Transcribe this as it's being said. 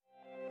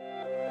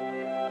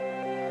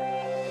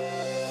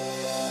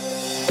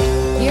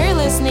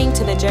listening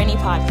to the Journey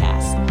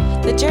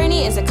Podcast. The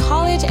Journey is a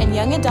college and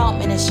young adult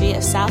ministry of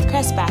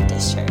Southcrest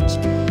Baptist Church.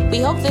 We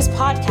hope this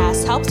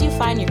podcast helps you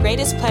find your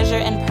greatest pleasure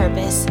and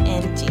purpose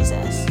in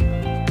Jesus.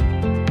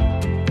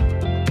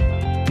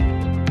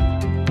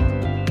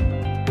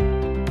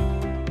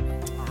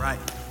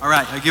 All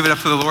right, I give it up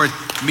for the Lord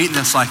meeting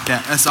us like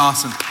that. That's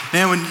awesome.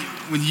 Man,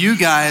 when you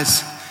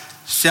guys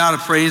shout a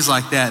praise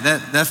like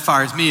that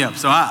fires me up.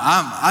 So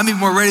I'm even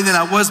more ready than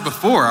I was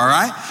before, all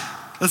right?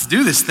 Let's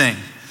do this thing.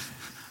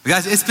 But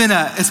guys, it's been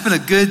a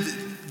good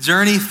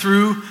journey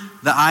through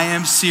the I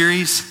Am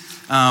series.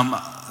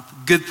 A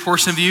good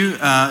portion of you,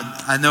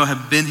 I know,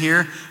 have been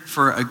here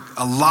for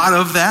a lot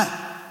of that.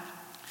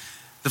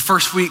 The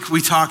first week we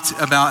talked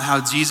about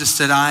how Jesus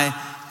said, I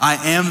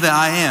am the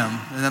I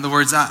am. In other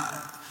words,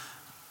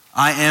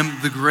 I am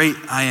the great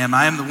I am.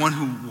 I am the one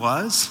who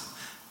was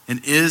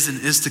and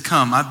is to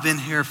come. I've been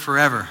here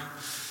forever.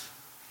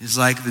 It's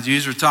like the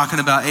Jews were talking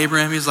about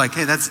Abraham. He's like,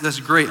 hey, that's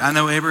great. I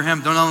know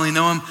Abraham. Don't only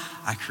know him,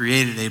 I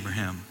created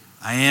Abraham.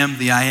 I am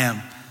the I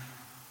am.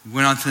 We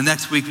went on to the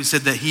next week. We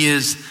said that he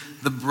is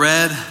the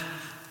bread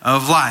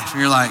of life.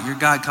 And you're like, your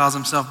God calls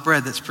himself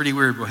bread. That's pretty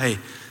weird. Well, hey,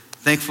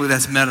 thankfully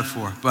that's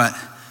metaphor. But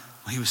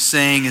what he was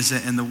saying is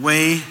that in the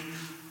way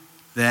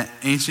that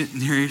ancient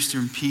Near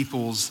Eastern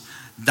peoples'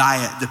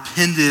 diet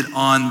depended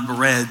on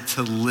bread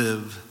to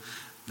live,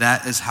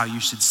 that is how you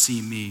should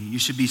see me. You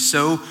should be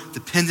so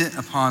dependent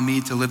upon me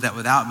to live that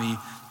without me,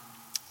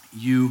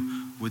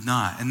 you would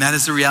not. And that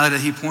is the reality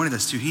that he pointed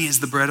us to. He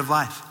is the bread of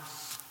life.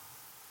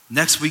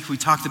 Next week, we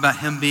talked about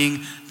him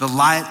being the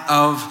light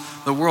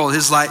of the world.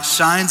 His light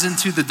shines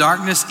into the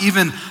darkness,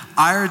 even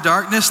our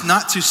darkness,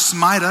 not to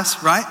smite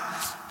us, right?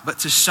 But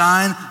to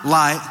shine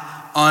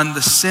light on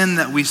the sin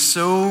that we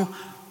so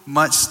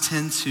much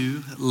tend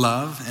to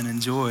love and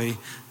enjoy,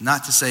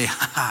 not to say,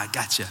 ha,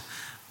 gotcha,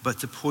 but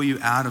to pull you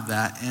out of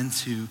that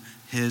into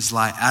his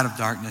light, out of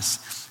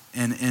darkness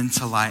and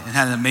into light. And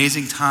had an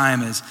amazing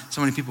time as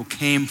so many people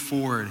came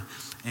forward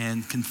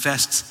and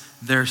confessed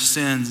their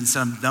sins and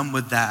said, I'm done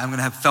with that. I'm going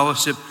to have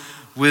fellowship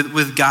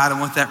with God. I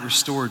want that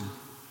restored.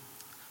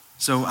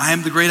 So I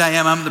am the great I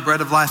am. I'm the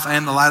bread of life. I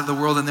am the light of the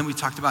world. And then we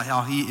talked about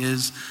how he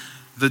is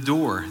the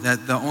door,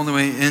 that the only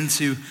way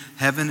into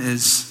heaven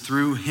is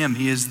through him.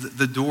 He is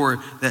the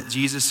door that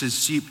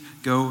Jesus' sheep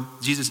go.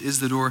 Jesus is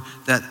the door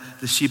that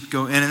the sheep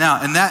go in and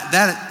out. And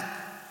that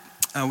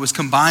was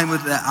combined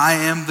with that I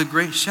am the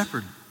great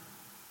shepherd.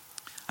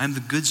 I am the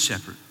good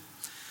shepherd.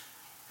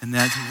 And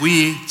that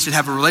we should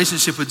have a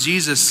relationship with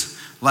Jesus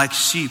like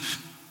sheep.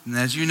 And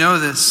as you know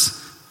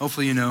this,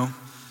 hopefully you know,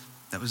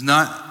 that was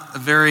not a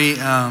very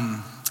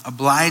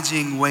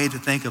obliging way to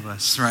think of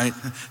us, right?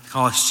 To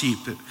call us sheep.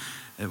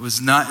 It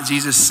was not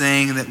Jesus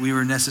saying that we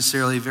were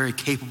necessarily very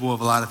capable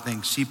of a lot of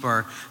things. Sheep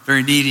are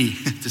very needy,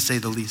 to say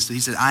the least. So he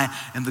said, I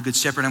am the good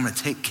shepherd. I'm going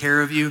to take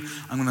care of you.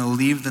 I'm going to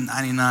leave the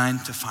 99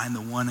 to find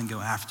the one and go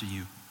after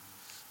you.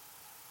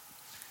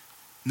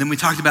 And then we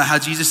talked about how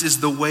Jesus is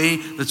the way,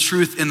 the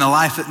truth, and the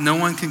life, that no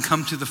one can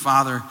come to the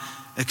Father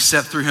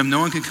except through him. No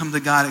one can come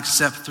to God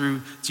except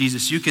through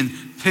Jesus. You can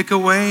pick a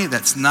way,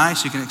 that's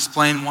nice, you can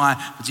explain why,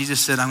 but Jesus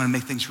said, I'm going to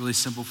make things really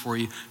simple for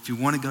you. If you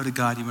want to go to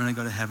God, you want to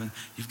go to heaven,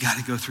 you've got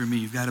to go through me,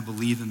 you've got to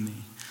believe in me.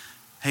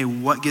 Hey,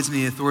 what gives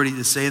me the authority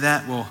to say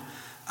that? Well,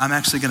 I'm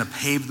actually going to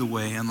pave the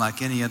way,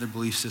 unlike any other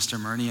belief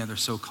system or any other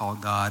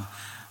so-called God,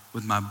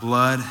 with my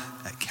blood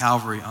at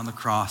Calvary on the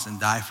cross and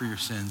die for your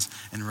sins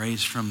and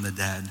raise from the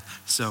dead.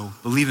 So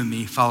believe in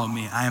me, follow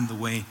me, I am the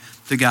way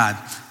to God.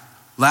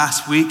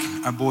 Last week,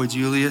 our boy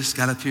Julius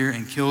got up here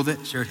and killed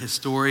it, shared his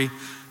story,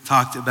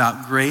 talked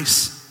about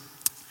grace.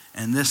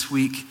 And this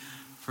week,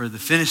 for the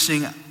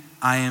finishing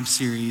I Am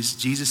series,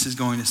 Jesus is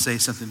going to say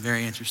something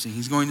very interesting.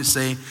 He's going to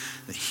say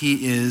that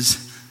he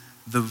is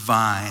the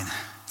vine.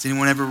 Has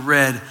anyone ever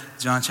read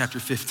John chapter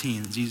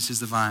 15? Jesus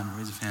is the vine.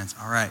 Raise your hands.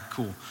 All right,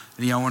 cool.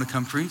 Any of y'all want to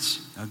come preach?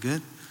 Y'all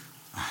good?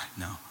 All right,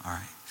 no, all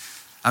right.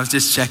 I was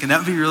just checking. That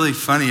would be really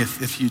funny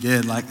if you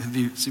did. Like, it'd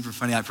be super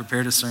funny. I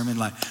prepared a sermon,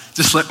 like,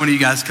 just let one of you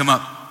guys come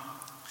up.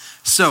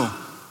 So,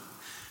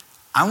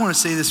 I want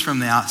to say this from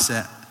the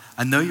outset.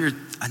 I know you're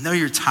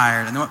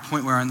tired. I know what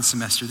point we're on in the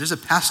semester. There's a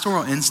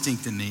pastoral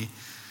instinct in me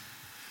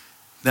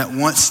that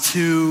wants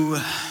to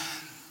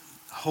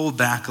hold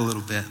back a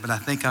little bit, but I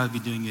think I would be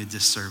doing you a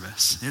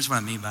disservice. Here's what I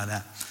mean by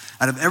that.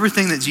 Out of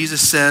everything that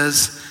Jesus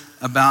says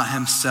about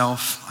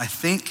himself, I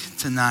think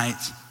tonight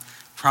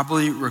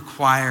probably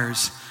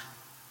requires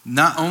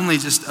not only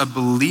just a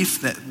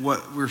belief that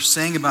what we're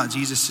saying about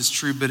Jesus is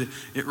true, but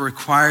it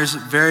requires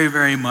very,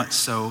 very much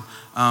so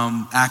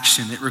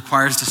action. It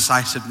requires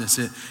decisiveness.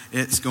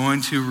 It's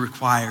going to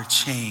require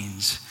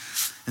change.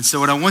 And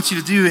so what I want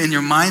you to do in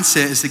your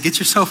mindset is to get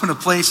yourself in a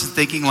place of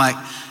thinking like,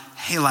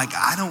 hey, like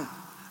I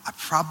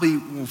probably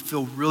will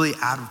feel really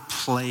out of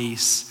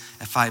place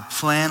if I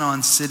plan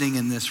on sitting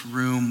in this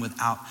room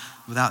without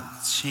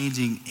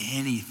changing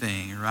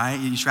anything, right?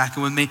 You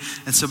tracking with me?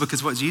 And so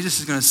because what Jesus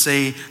is going to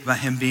say about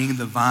him being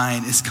the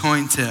vine is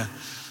going to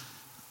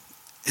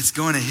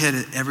hit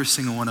at every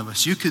single one of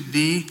us. You could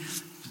be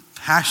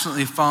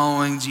passionately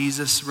following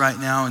Jesus right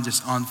now and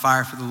just on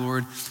fire for the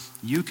Lord,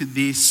 you could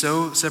be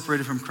so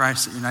separated from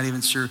Christ that you're not even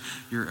sure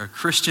you're a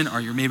Christian,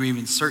 or you're maybe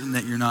even certain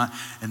that you're not.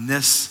 And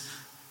this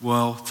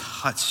will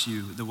touch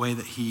you the way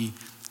that he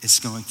is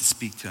going to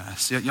speak to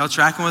us. Y'all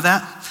tracking with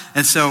that?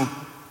 And so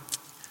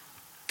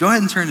go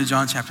ahead and turn to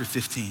John chapter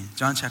 15.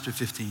 John chapter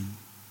 15.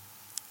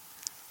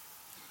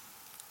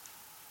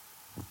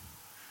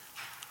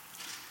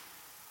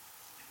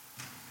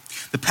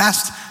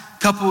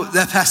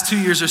 That past 2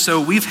 years or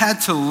so, we've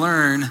had to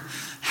learn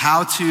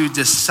how to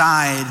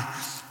decide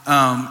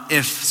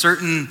if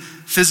certain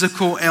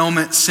physical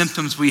ailment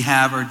symptoms we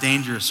have are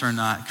dangerous or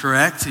not,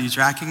 correct? Are you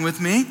tracking with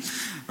me?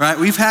 Right?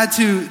 We've had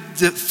to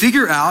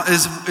figure out,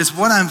 is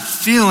what I'm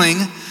feeling,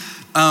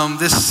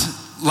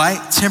 this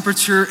light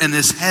temperature and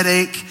this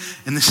headache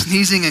and the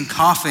sneezing and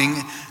coughing,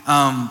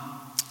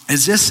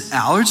 is this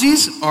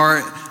allergies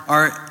or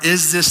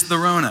is this the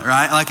Rona,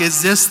 right? Like,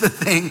 is this the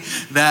thing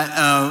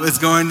that is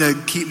going to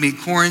keep me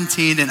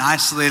quarantined and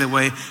isolated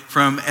away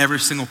from every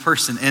single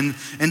person? And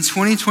in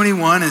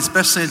 2021, and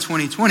especially in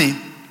 2020,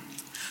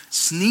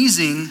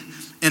 sneezing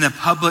in a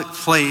public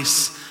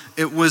place,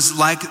 it was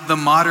like the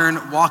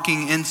modern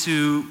walking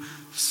into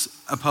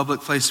a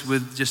public place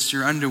with just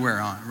your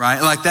underwear on,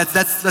 right? Like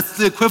that's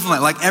the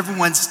equivalent. Like,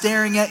 everyone's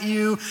staring at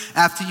you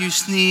after you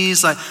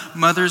sneeze. Like,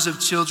 mothers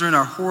of children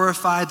are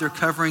horrified. They're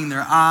covering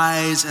their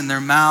eyes and their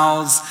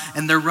mouths,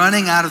 and they're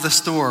running out of the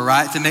store,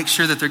 right, to make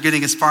sure that they're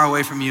getting as far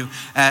away from you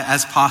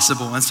as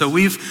possible. And so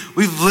we've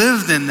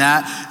lived in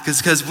that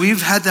because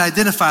we've had to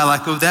identify,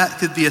 like, oh, that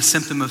could be a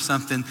symptom of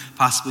something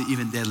possibly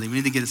even deadly. We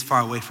need to get as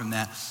far away from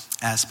that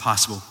as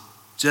possible.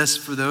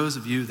 Just for those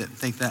of you that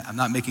think that I'm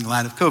not making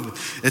light of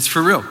COVID, it's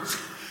for real.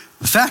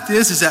 The fact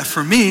is that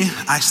for me,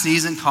 I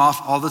sneeze and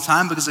cough all the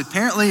time because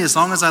apparently as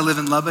long as I live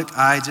in Lubbock,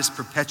 I just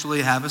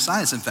perpetually have a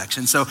sinus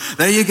infection. So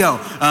there you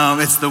go.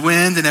 It's the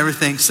wind and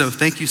everything. So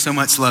thank you so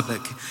much,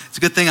 Lubbock. It's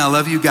a good thing I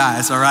love you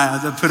guys, all right?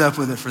 I'll put up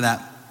with it for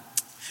that.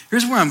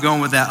 Here's where I'm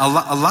going with that. A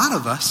lot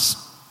of us,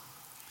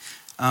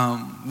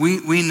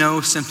 we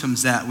know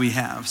symptoms that we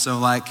have. So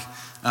like,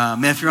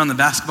 man, if you're on the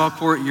basketball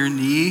court, your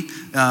knee,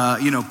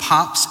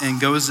 pops and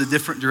goes a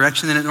different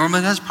direction than it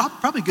normally does.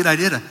 Probably a good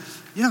idea to,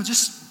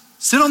 just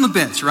sit on the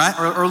bench, right?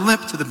 Or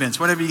limp to the bench,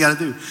 whatever you got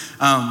to do.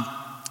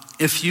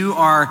 If you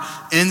are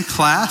in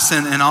class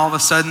and all of a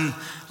sudden,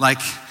 like,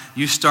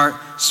 you start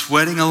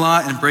sweating a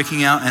lot and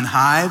breaking out in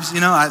hives,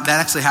 that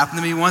actually happened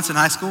to me once in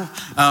high school.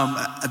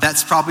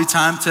 That's probably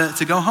time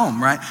to go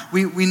home, right?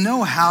 We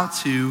know how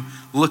to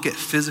look at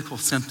physical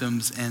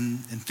symptoms and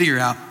figure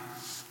out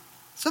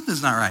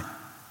something's not right.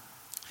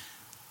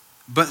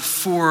 But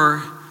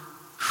for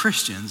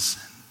Christians,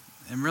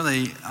 and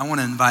really I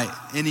want to invite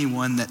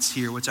anyone that's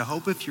here, which I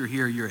hope if you're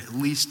here, you're at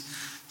least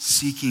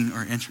seeking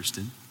or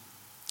interested,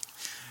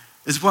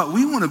 is what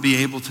we want to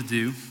be able to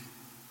do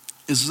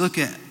is look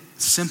at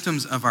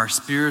symptoms of our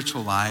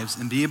spiritual lives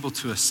and be able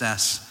to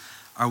assess,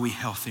 are we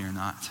healthy or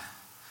not?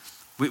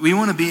 We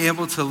want to be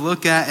able to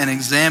look at and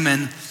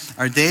examine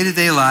our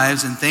day-to-day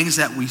lives and things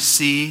that we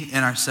see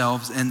in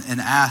ourselves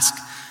and ask,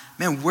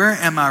 man, where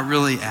am I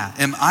really at?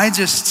 Am I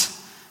just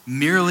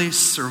merely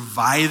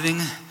surviving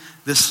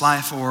this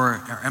life,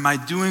 or am I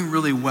doing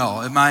really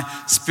well? Am I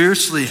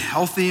spiritually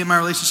healthy in my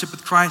relationship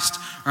with Christ,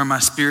 or am I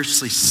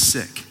spiritually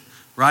sick,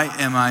 right?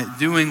 Am I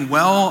doing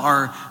well,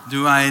 or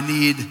do I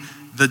need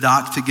the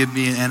doc to give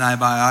me an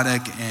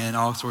antibiotic and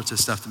all sorts of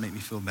stuff to make me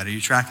feel better? Are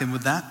you tracking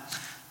with that?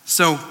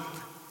 So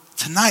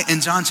tonight in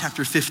John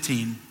chapter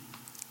 15,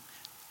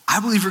 I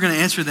believe we're going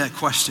to answer that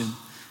question.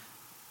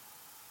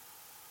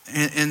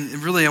 And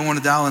really I want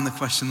to dial in the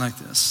question like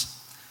this.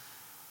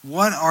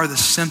 What are the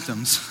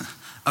symptoms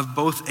of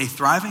both a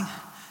thriving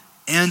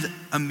and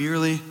a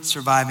merely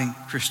surviving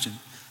Christian?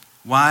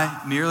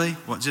 Why merely?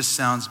 Well, it just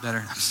sounds better.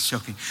 I'm just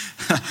joking.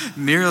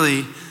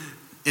 Merely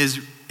is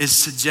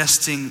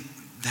suggesting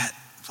that,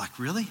 like,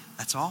 really?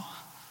 That's all?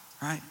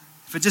 Right?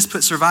 If it just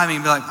put surviving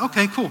and be like,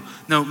 okay, cool.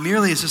 No,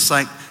 merely is just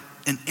like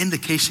an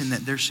indication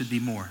that there should be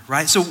more,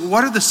 right? So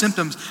what are the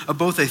symptoms of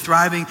both a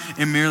thriving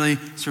and merely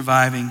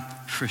surviving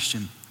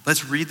Christian?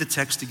 Let's read the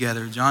text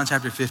together. John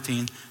chapter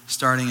 15,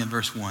 starting in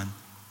verse 1.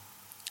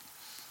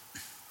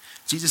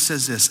 Jesus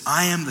says this,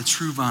 I am the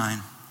true vine,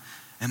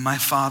 and my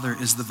Father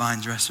is the vine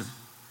dresser.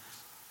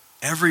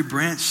 Every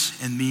branch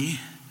in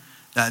me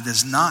that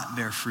does not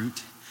bear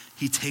fruit,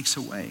 he takes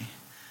away.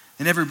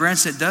 And every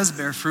branch that does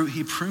bear fruit,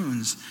 he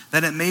prunes,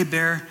 that it may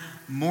bear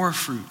more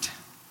fruit.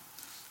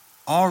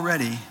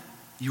 Already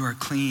you are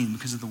clean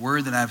because of the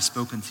word that I have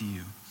spoken to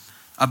you.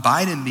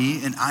 Abide in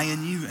me and I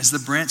in you, as the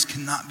branch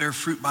cannot bear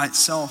fruit by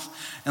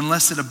itself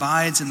unless it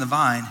abides in the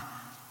vine.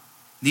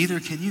 Neither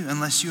can you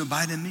unless you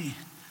abide in me.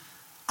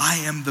 I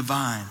am the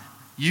vine,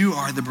 you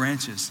are the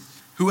branches.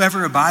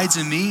 Whoever abides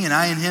in me and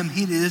I in him,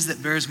 he it is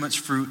that bears much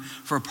fruit,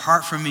 for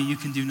apart from me you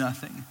can do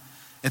nothing.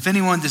 If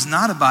anyone does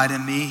not abide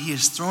in me, he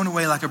is thrown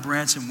away like a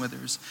branch and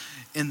withers.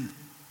 And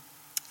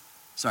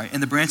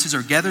the branches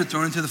are gathered,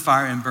 thrown into the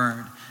fire, and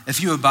burned.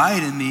 If you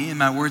abide in me, and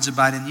my words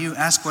abide in you,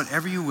 ask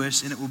whatever you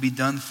wish, and it will be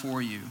done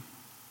for you.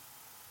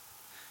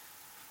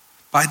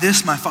 By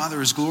this my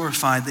Father is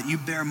glorified, that you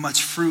bear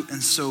much fruit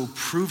and so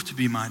prove to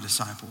be my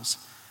disciples.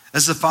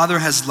 As the Father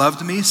has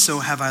loved me, so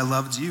have I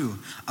loved you.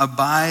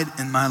 Abide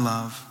in my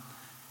love.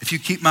 If you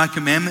keep my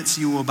commandments,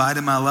 you will abide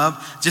in my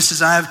love, just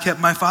as I have kept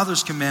my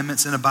Father's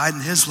commandments and abide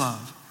in his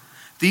love.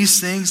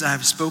 These things I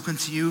have spoken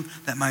to you,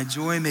 that my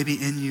joy may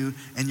be in you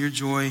and your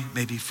joy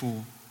may be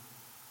full.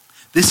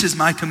 This is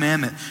my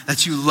commandment,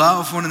 that you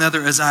love one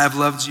another as I have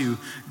loved you.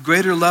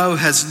 Greater love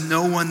has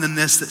no one than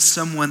this, that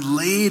someone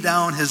lay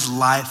down his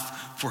life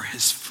for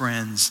his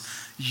friends.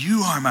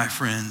 You are my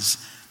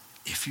friends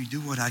if you do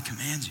what I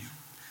command you.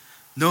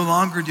 No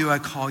longer do I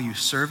call you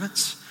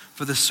servants,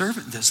 for the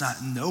servant does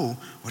not know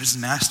what his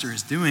master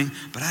is doing,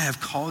 but I have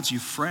called you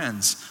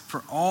friends.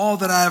 For all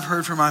that I have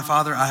heard from my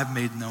Father, I have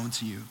made known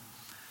to you.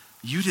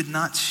 You did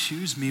not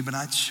choose me, but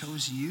I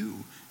chose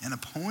you and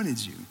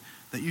appointed you,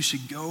 that you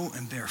should go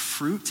and bear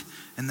fruit,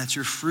 and that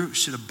your fruit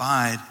should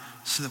abide,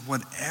 so that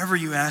whatever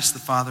you ask the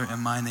Father in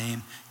my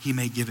name, he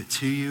may give it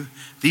to you.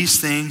 These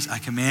things I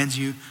command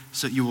you,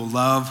 so that you will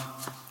love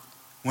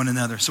one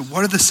another. So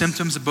what are the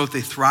symptoms of both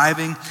a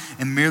thriving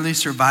and merely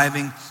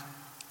surviving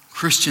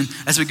Christian?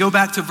 As we go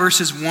back to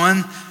verses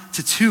 1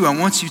 to 2, I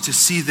want you to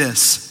see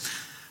this.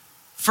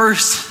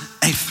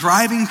 First, a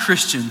thriving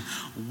Christian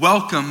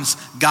welcomes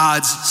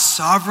God's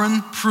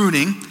sovereign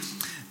pruning.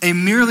 A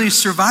merely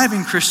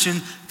surviving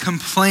Christian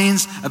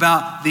complains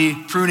about the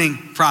pruning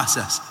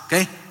process,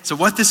 okay? So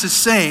what this is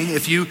saying,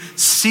 if you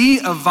see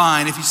a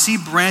vine, if you see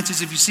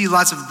branches, if you see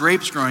lots of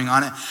grapes growing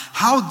on it,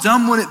 how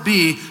dumb would it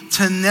be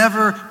to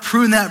never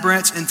prune that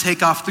branch and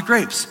take off the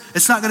grapes?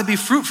 It's not going to be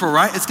fruitful,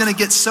 right? It's going to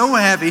get so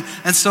heavy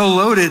and so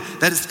loaded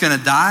that it's going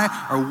to die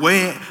or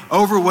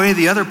overweigh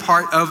the other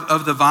part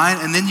of the vine,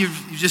 and then you've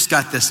just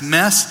got this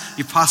mess.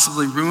 You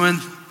possibly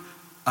ruined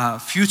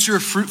future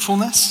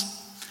fruitfulness.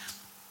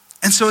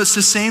 And so it's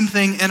the same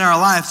thing in our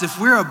lives.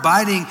 If we're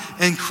abiding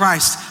in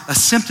Christ, a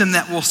symptom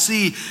that we'll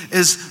see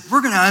is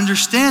we're going to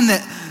understand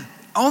that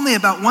only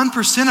about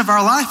 1% of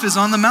our life is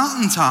on the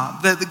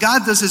mountaintop, that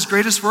God does his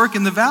greatest work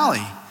in the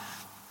valley.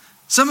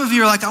 Some of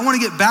you are like, I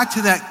want to get back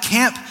to that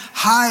camp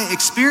high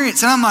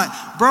experience. And I'm like,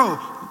 bro,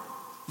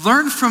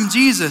 learn from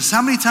Jesus.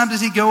 How many times does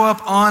he go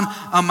up on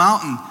a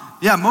mountain?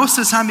 Yeah, most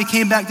of the time he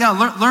came back down.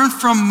 Learn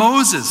from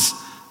Moses,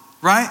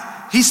 right?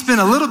 He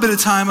spent a little bit of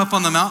time up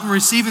on the mountain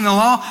receiving the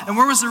law, and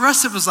where was the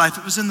rest of his life?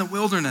 It was in the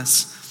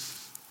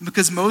wilderness.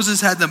 Because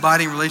Moses had an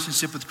abiding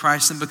relationship with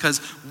Christ, and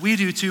because we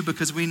do too,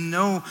 because we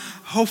know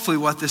hopefully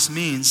what this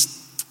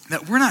means,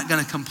 that we're not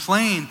going to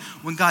complain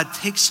when God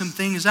takes some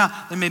things out.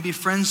 There may be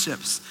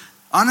friendships.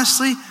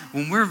 Honestly,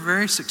 when we're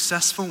very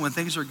successful, when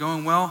things are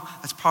going well,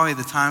 that's probably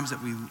the times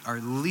that we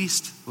are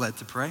least led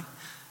to pray.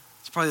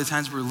 It's probably the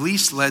times we're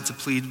least led to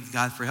plead with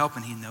God for help,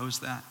 and he knows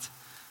that.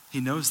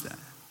 He knows that.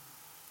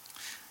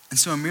 And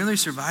so a merely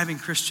surviving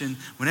Christian,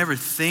 whenever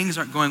things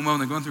aren't going well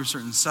and they're going through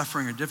certain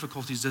suffering or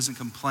difficulties, doesn't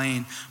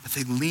complain, but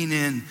they lean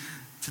in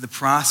to the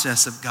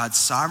process of God's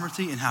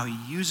sovereignty and how he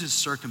uses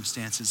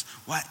circumstances.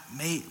 What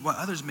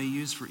others may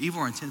use for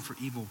evil or intend for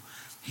evil,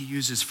 he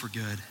uses for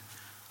good.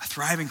 A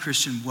thriving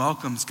Christian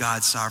welcomes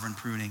God's sovereign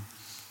pruning.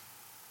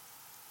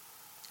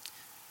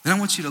 Then I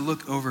want you to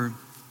look over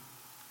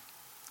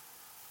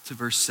to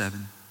verse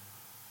 7.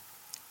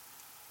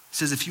 It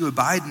says, if you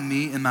abide in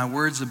me and my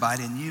words abide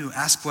in you,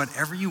 ask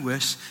whatever you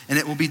wish and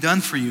it will be done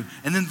for you.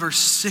 And then verse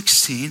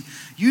 16,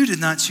 you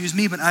did not choose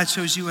me, but I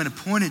chose you and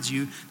appointed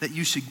you that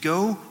you should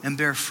go and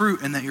bear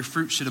fruit and that your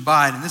fruit should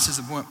abide. And this is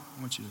the point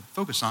I want you to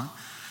focus on.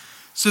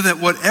 So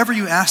that whatever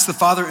you ask the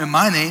Father in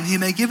my name, he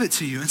may give it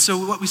to you. And so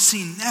what we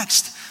see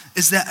next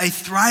is that a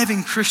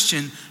thriving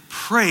Christian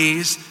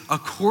prays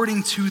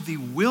according to the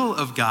will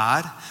of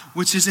God,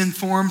 which is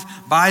informed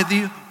by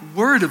the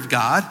word of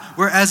God,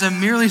 whereas a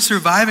merely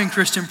surviving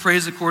Christian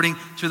prays according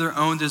to their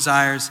own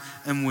desires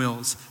and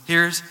wills.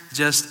 Here's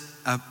just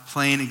a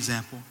plain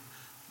example.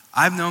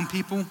 I've known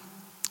people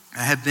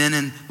that have been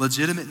in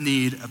legitimate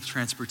need of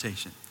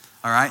transportation,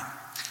 all right?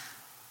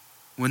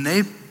 When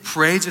they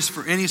pray just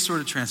for any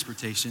sort of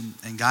transportation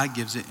and God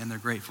gives it and they're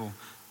grateful,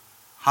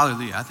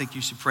 hallelujah. I think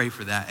you should pray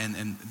for that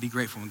and be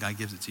grateful when God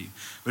gives it to you.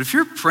 But if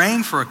you're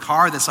praying for a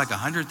car that's like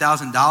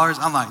 $100,000,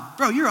 I'm like,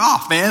 bro, you're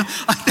off, man.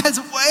 Like, that's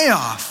way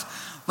off.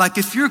 Like,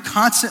 if you're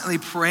constantly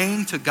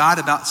praying to God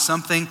about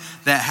something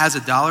that has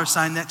a dollar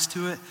sign next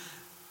to it,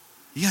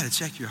 you got to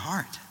check your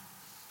heart.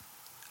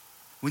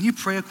 When you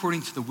pray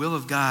according to the will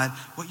of God,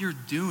 what you're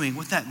doing,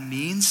 what that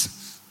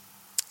means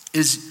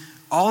is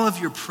all of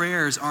your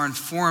prayers are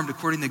informed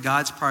according to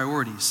God's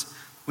priorities.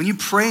 When you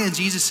pray in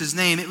Jesus'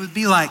 name, it would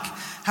be like,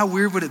 how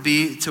weird would it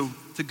be to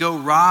go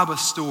rob a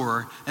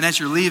store, and as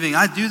you're leaving,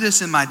 I do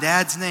this in my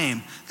dad's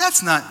name.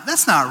 That's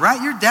not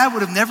right. Your dad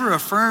would have never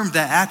affirmed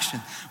that action.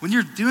 When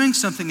you're doing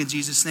something in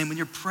Jesus' name, when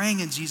you're praying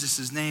in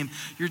Jesus' name,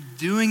 you're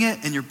doing it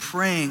and you're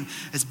praying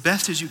as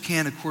best as you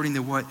can according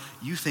to what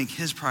you think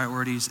his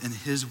priorities and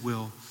his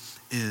will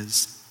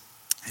is.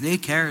 And he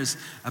cares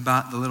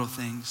about the little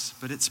things,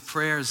 but it's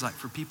prayers like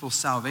for people's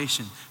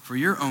salvation, for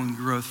your own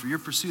growth, for your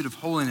pursuit of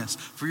holiness,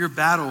 for your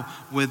battle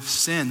with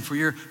sin, for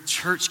your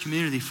church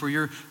community, for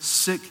your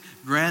sick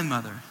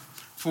grandmother,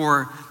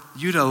 for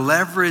you to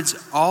leverage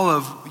all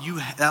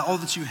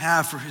that you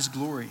have for his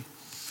glory.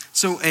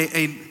 So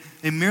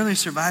a merely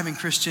surviving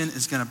Christian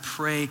is going to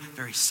pray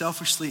very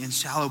selfishly and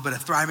shallow, but a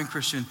thriving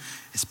Christian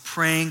is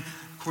praying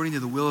according to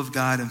the will of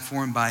God,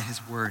 informed by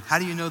his word. How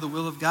do you know the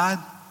will of God?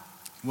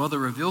 Well, the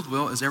revealed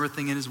will is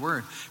everything in his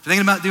word. If you're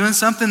thinking about doing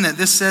something that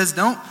this says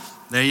don't,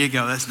 there you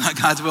go. That's not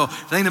God's will. If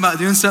you're thinking about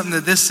doing something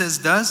that this says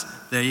does,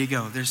 there you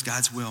go. There's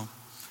God's will.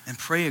 And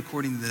pray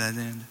according to that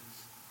end.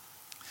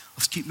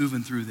 Let's keep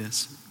moving through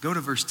this. Go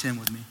to verse 10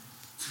 with me.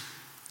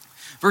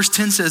 Verse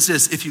 10 says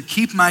this, if you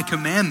keep my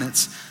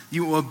commandments,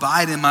 you will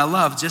abide in my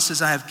love, just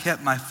as I have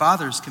kept my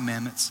Father's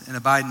commandments and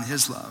abide in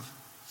his love.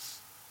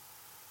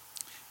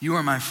 You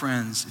are my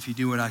friends if you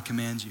do what I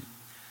command you.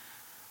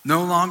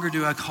 No longer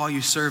do I call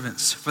you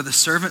servants, for the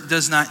servant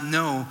does not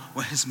know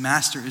what his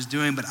master is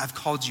doing, but I've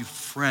called you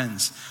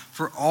friends.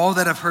 For all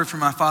that I've heard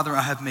from my Father,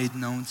 I have made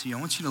known to you. I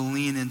want you to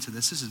lean into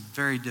this. This is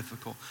very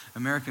difficult.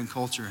 American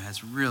culture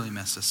has really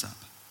messed us up.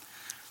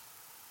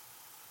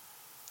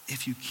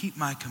 If you keep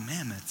my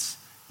commandments,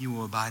 you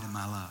will abide in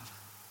my love.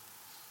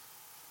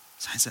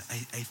 So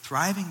a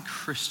thriving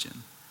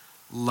Christian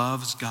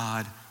loves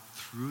God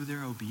through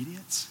their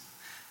obedience.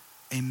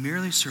 A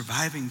merely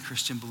surviving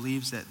Christian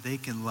believes that they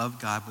can love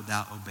God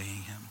without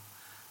obeying him.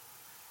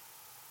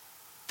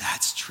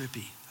 That's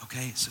trippy,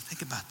 okay? So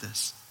think about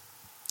this.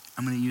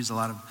 I'm going to use a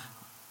lot of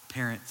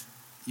parent,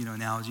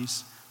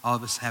 analogies. All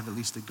of us have at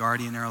least a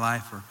guardian in our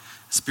life or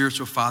a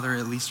spiritual father,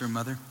 at least, or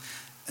mother.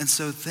 And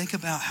so think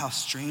about how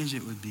strange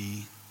it would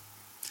be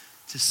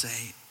to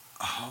say,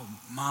 oh,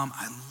 Mom,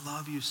 I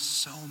love you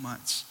so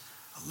much.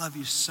 I love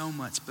you so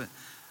much, but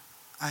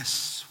I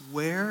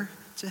swear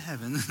to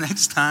heaven, the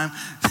next time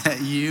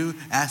that you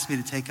ask me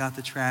to take out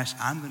the trash,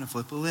 I'm going to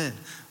flip a lid.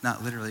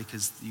 Not literally,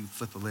 because you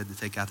flip a lid to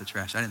take out the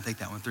trash. I didn't think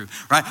that one through,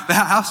 right? But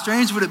how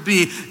strange would it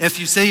be if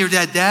you say to your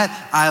Dad,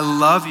 I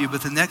love you,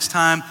 but the next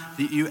time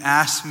that you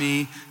ask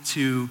me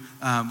to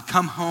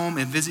come home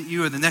and visit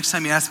you, or the next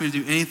time you ask me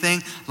to do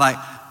anything, like,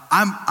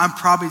 I'm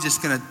probably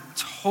just going to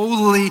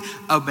totally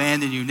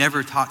abandon you,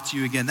 never talk to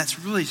you again. That's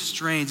really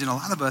strange. And a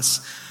lot of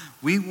us,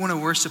 we want to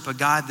worship a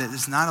God that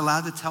is not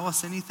allowed to tell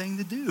us anything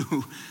to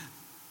do.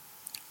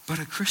 But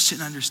a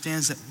Christian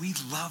understands that we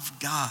love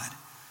God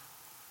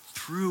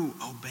through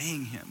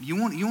obeying him. You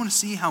want to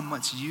see how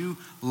much you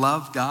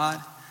love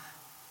God?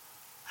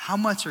 How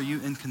much are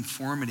you in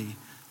conformity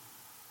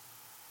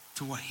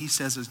to what he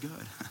says is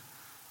good?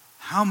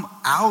 How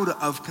out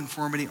of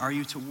conformity are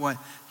you to what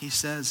he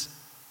says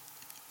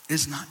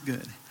is not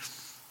good?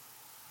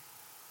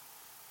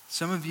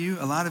 Some of you,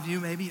 a lot of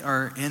you maybe,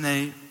 are in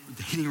a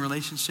dating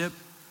relationship.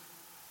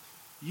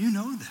 You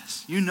know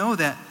this. You know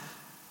that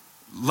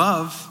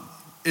love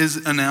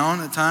is a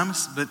noun at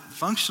times, but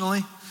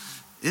functionally,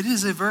 it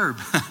is a verb.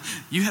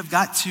 You have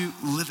got to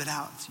live it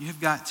out. You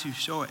have got to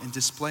show it and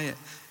display it.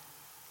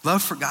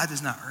 Love for God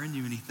does not earn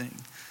you anything,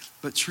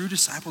 but true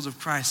disciples of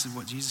Christ is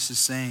what Jesus is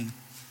saying.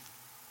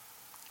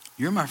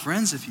 You're my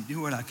friends if you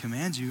do what I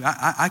command you.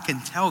 I can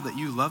tell that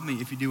you love me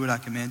if you do what I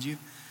command you.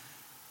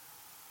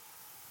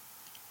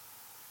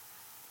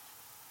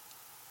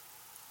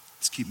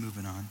 Let's keep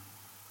moving on.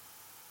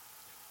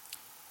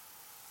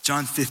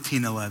 John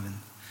 15:11.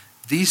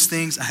 These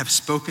things I have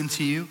spoken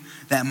to you,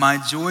 that my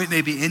joy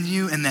may be in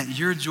you and that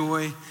your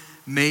joy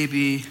may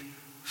be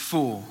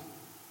full.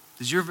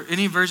 Does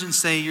any version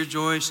say your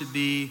joy should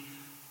be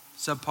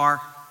subpar?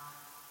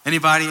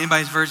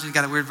 Anybody's version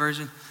got a weird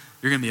version?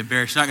 You're going to be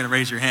embarrassed. You're not going to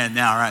raise your hand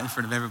now, right, in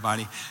front of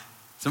everybody.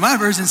 So my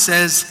version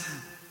says,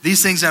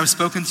 these things I have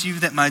spoken to you,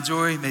 that my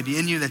joy may be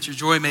in you, that your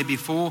joy may be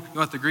full. You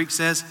know what the Greek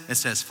says? It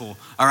says full,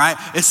 all right?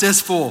 It says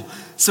full.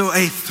 So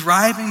a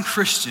thriving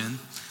Christian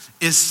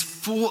is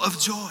full of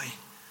joy.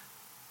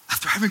 A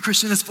thriving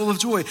Christian is full of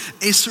joy.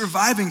 A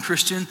surviving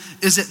Christian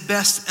is at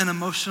best an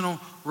emotional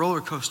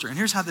roller coaster. And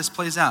here's how this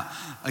plays out.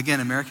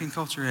 Again, American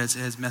culture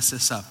has messed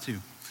this up too.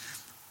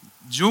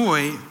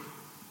 Joy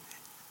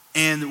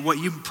and what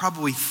you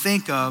probably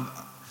think of,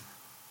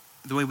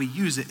 the way we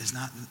use it, is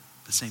not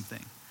the same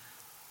thing.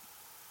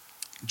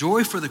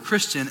 Joy for the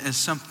Christian is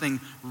something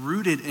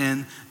rooted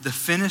in the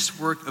finished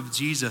work of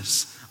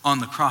Jesus on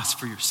the cross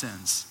for your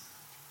sins.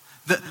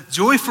 The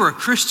joy for a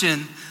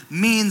Christian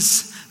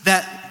means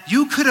that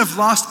you could have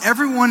lost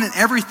everyone and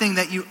everything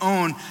that you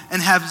own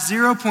and have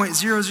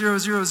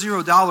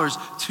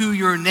 $0.0000 to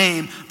your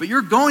name, but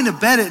you're going to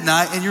bed at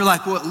night and you're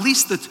like, well, at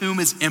least the tomb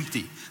is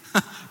empty,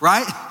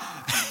 right?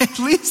 At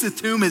least the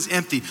tomb is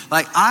empty.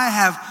 Like, I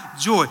have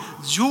joy.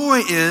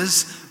 Joy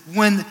is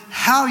when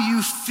how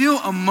you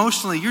feel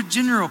emotionally, your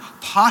general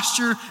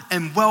posture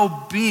and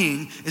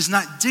well-being is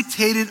not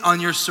dictated on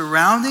your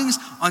surroundings,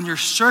 on your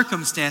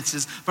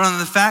circumstances, but on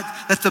the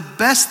fact that the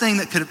best thing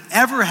that could have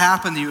ever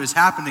happened to you has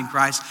happened in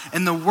Christ,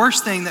 and the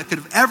worst thing that could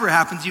have ever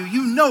happened to you,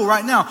 you know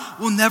right now,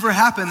 will never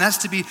happen. That's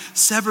to be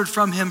severed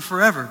from him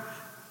forever.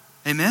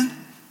 Amen?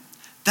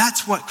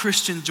 That's what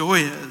Christian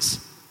joy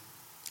is.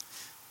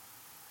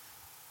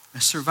 A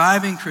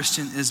surviving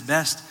Christian is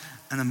best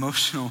an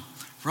emotional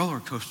roller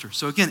coaster.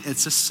 So again,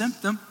 it's a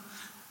symptom.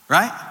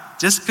 right?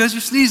 Just because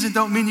you're sneezing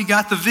don't mean you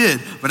got the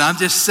vid. But I'm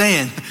just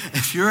saying,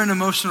 if you're an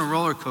emotional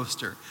roller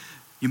coaster,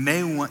 you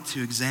may want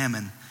to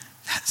examine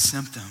that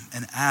symptom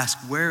and ask,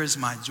 where is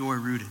my joy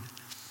rooted?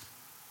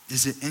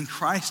 Is it in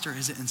Christ or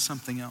is it in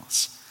something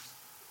else?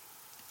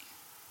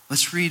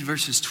 Let's read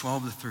verses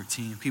 12 to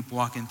 13. Keep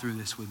walking through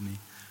this with me.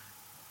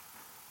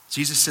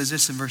 Jesus says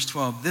this in verse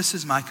 12, "This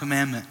is my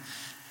commandment,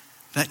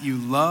 that you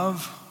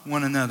love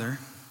one another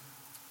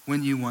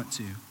when you want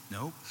to."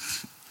 Nope.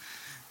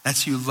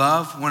 That you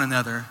love one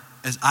another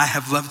as I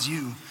have loved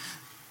you.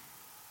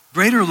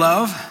 Greater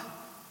love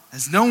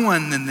has no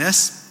one than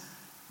this.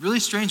 Really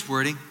strange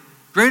wording.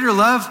 Greater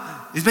love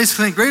is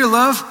basically saying greater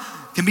love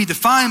can be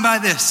defined by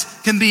this,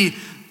 can be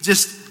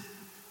just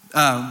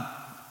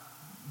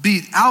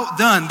be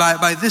outdone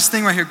by this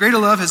thing right here. Greater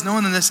love has no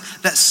one than this,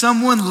 that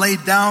someone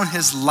laid down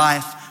his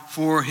life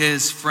for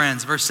his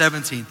friends. Verse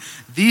 17,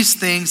 "These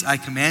things I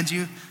command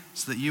you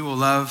so that you will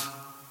love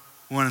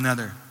one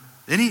another."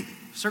 Any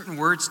certain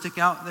words stick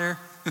out there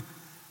in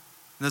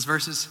those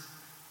verses?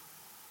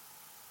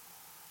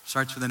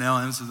 Starts with an L,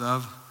 ends with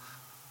love.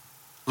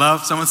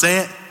 Love, someone say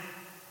it.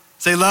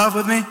 Say love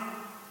with me.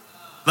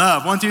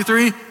 Love, 1, 2,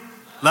 3.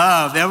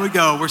 Love, there we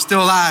go. We're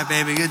still alive,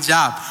 baby, good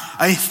job.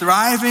 A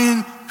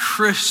thriving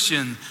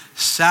Christian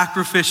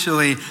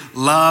sacrificially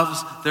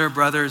loves their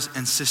brothers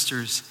and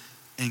sisters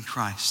in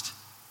Christ.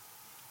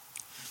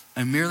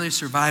 A merely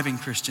surviving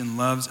Christian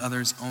loves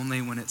others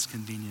only when it's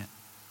convenient.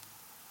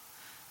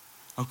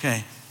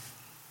 Okay,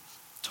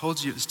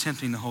 told you it was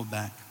tempting to hold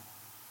back.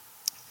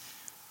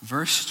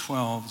 Verse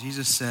 12,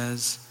 Jesus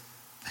says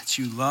that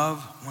you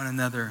love one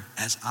another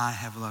as I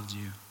have loved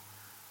you.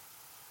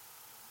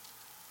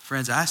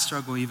 Friends, I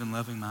struggle even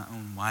loving my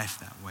own wife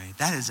that way.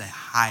 That is a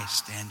high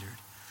standard.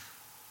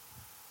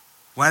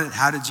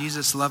 How did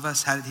Jesus love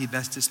us? How did he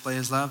best display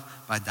his love?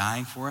 By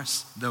dying for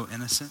us, though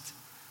innocent.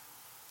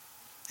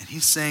 And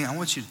he's saying, I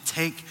want you to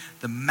take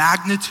the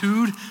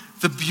magnitude,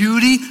 the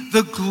beauty,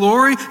 the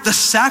glory, the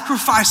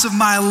sacrifice of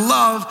my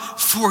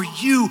love for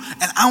you,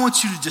 and I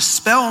want you to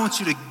dispel, I want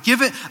you to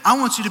give it, I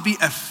want you to be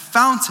a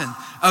fountain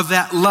of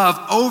that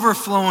love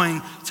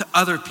overflowing to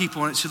other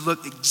people, and it should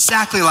look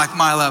exactly like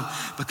my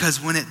love, because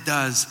when it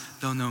does,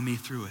 they'll know me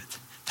through it.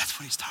 That's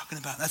what he's talking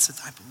about. That's the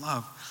type of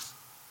love.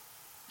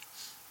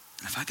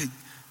 And if I could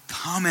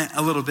comment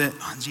a little bit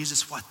on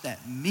Jesus, what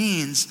that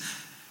means,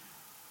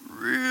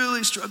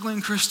 really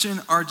struggling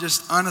Christian or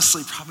just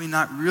honestly probably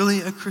not really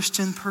a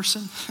Christian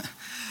person.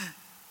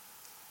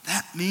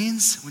 That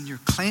means when you're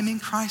claiming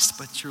Christ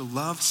but your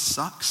love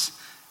sucks,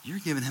 you're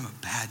giving him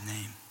a bad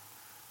name.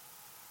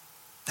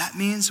 That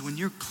means when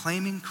you're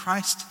claiming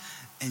Christ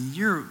and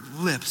your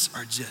lips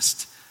are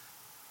just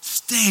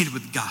stained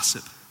with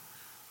gossip,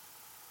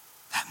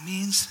 that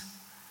means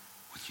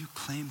when you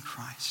claim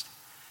Christ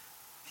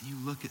and you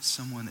look at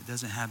someone that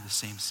doesn't have the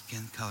same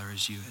skin color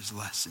as you, as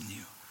less than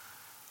you,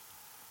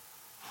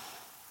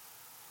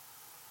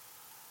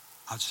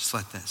 I'll just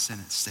let that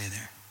sentence stay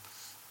there.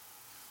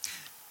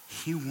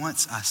 He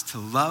wants us to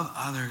love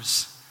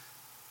others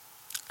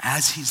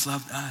as he's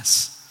loved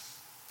us.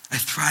 A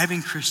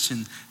thriving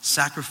Christian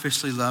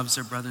sacrificially loves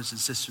their brothers and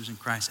sisters in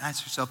Christ.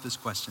 Ask yourself this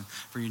question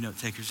for your note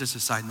takers, just a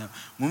side note.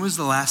 When was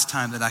the last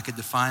time that I could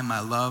define my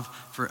love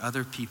for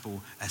other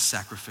people as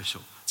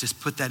sacrificial?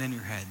 Just put that in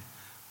your head.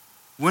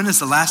 When is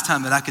the last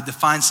time that I could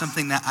define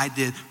something that I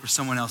did for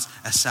someone else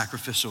as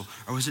sacrificial?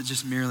 Or was it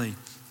just merely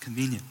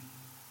convenient?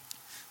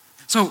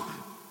 So,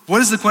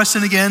 what is the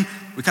question again?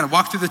 We kind of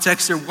walked through the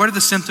text here. What are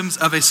the symptoms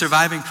of a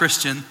surviving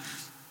Christian?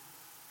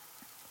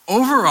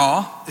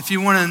 Overall, if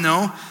you want to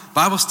know,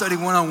 Bible Study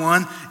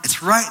 101,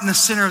 it's right in the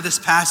center of this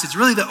passage.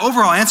 Really, the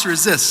overall answer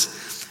is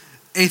this.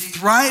 A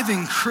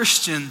thriving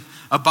Christian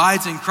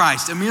abides in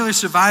Christ. A merely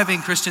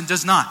surviving Christian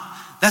does not.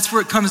 That's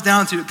where it comes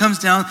down to. It comes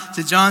down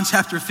to John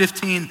chapter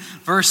 15,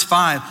 verse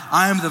 5.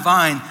 I am the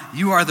vine,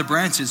 you are the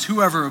branches.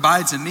 Whoever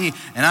abides in me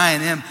and I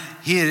in him,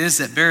 he it is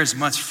that bears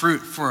much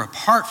fruit. For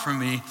apart from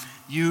me,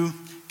 you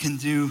can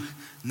do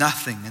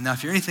nothing. And now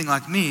if you're anything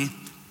like me,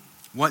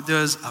 what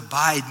does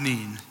abide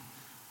mean?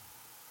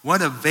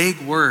 What a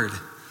vague word,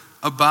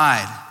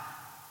 abide.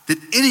 Did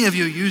any of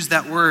you use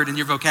that word in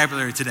your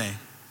vocabulary today?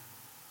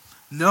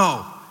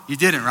 No, you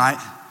didn't, right?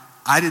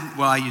 I didn't,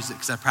 well, I used it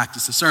because I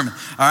practiced the sermon,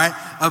 all right?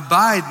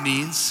 Abide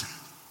means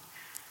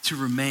to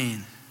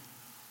remain.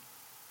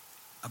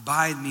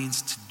 Abide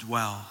means to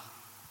dwell,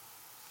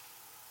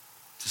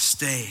 to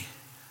stay.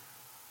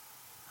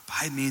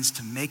 Abide means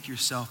to make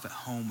yourself at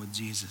home with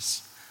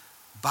Jesus.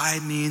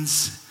 Abide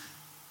means,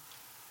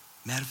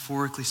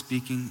 metaphorically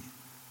speaking,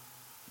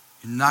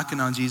 you're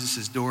knocking on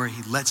Jesus' door,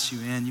 he lets you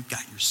in, you've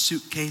got your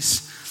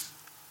suitcase.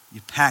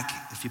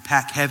 If you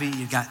pack heavy,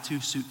 you've got 2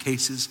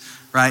 suitcases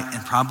right?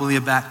 And probably a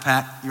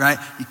backpack, right?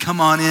 You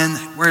come on in,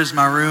 where's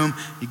my room?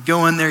 You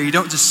go in there, you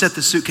don't just set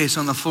the suitcase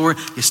on the floor,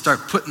 you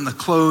start putting the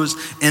clothes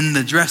in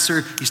the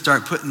dresser, you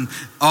start putting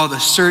all the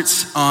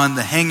shirts on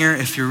the hanger.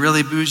 If you're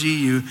really bougie,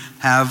 you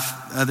have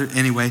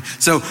anyway.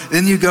 So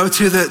then you go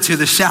to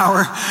the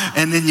shower,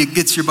 and then you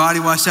get your body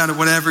washed out or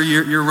whatever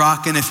you're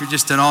rocking. If you're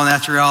just an all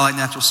natural, like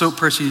natural soap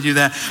person, you do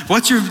that.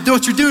 What you're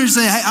doing is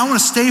saying, hey, I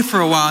want to stay for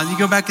a while. And you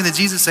go back into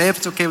Jesus, say, if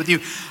it's okay with you,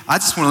 I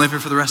just want to live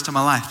here for the rest of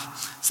my life.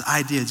 It's the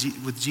idea.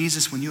 With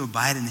Jesus, when you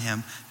abide in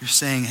him, you're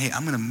saying, hey,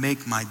 I'm going to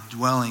make my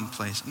dwelling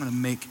place. I'm going to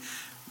make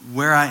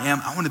where I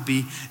am. I want to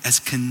be as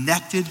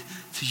connected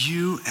to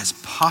you as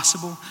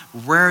possible.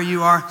 Where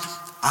you are,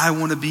 I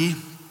want to be,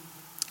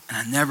 and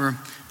I never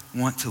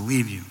want to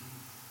leave you.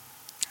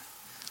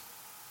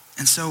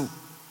 And so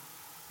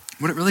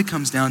what it really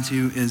comes down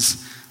to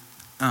is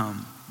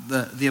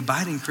the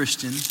abiding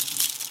Christian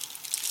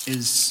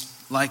is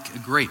like a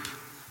grape,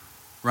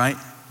 right?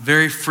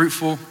 Very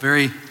fruitful,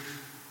 very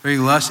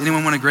lush.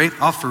 Anyone want a grape?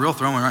 I'll for real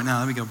throw one right now.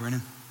 Let me go,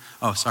 Brennan.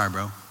 Oh, sorry,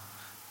 bro.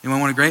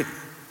 Anyone want a grape?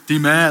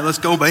 D-Matt, let's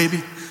go,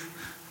 baby.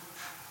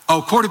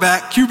 Oh,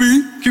 quarterback,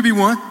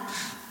 QB1.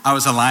 I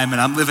was a lineman.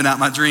 I'm living out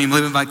my dream,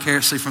 living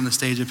vicariously from the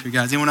stage up here,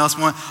 guys. Anyone else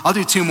want? I'll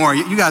do two more.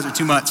 You guys are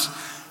too much.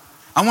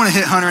 I want to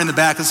hit Hunter in the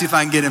back. Let's see if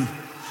I can get him.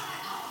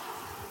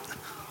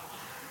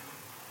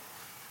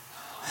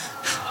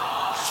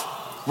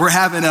 We're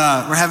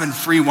having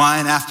free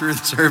wine after the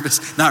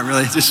service. Not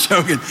really, just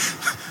joking.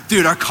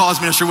 Dude, our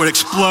cause ministry would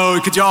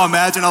explode. Could y'all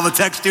imagine all the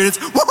tech students?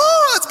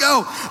 Woohoo, let's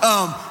go.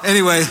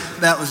 Anyway,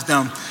 that was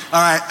dumb.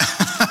 All right.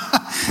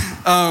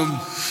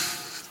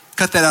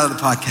 Cut that out of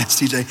the podcast,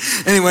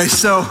 TJ. Anyway,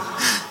 so,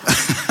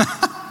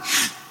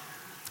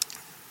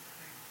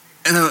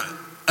 and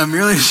a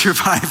merely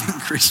surviving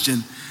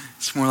Christian,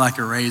 it's more like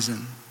a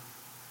raisin.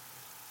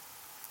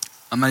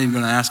 I'm not even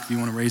going to ask if you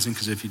want a raisin,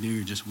 because if you do,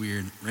 you're just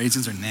weird.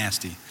 Raisins are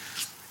nasty.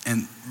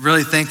 And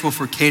really thankful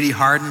for Katie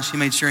Harden. She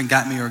made sure and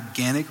got me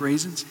organic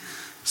raisins.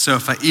 So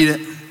if I eat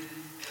it,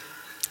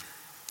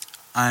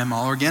 I'm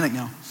all organic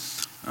now.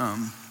 I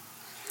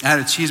had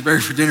a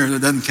cheeseburger for dinner.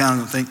 That doesn't count, I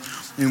don't think.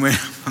 Anyway,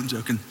 I'm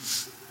joking.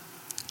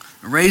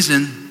 A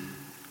raisin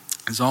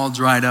is all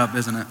dried up,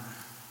 isn't it?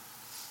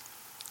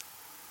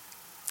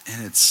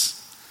 And it's,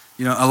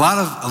 a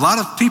lot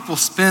of people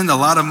spend a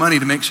lot of money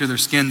to make sure their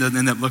skin doesn't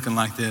end up looking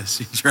like this.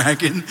 You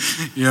tracking?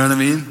 You know what I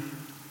mean?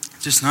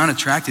 Just not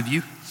attractive.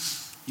 You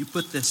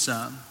put this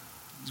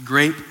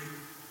grape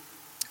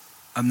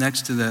up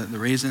next to the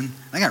raisin.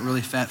 I got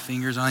really fat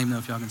fingers. I don't even know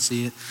if y'all can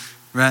see it.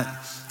 Right?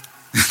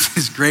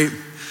 This grape,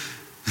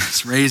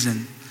 this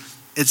raisin.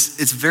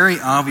 It's very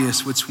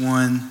obvious which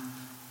one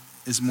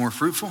is more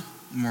fruitful,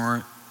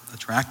 more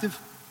attractive.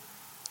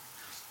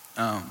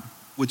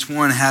 Which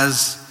one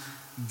has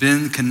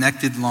been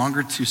connected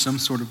longer to some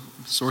sort of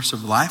source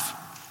of life.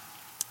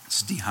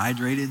 It's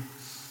dehydrated.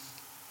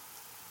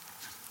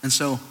 And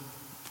so,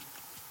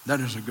 that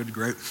is a good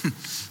grape.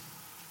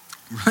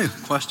 Really,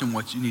 the question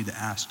what you need to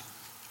ask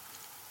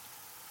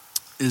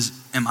is,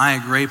 am I a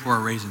grape or a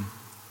raisin?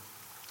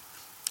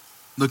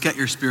 Look at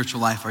your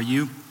spiritual life. Are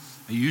you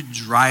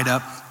dried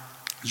up?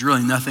 There's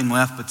really nothing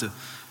left but to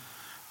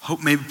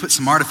hope maybe put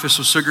some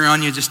artificial sugar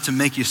on you just to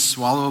make you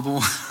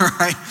swallowable,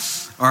 right?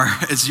 Or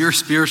is your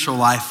spiritual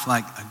life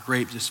like a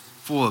grape just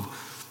full of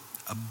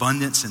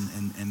abundance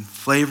and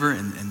flavor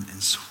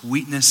and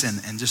sweetness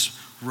and just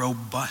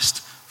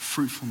robust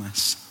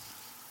fruitfulness?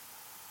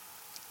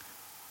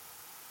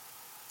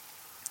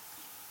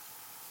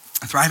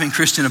 A thriving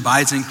Christian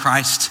abides in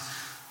Christ.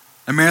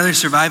 A merely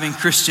surviving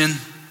Christian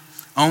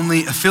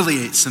only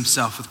affiliates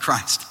himself with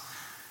Christ.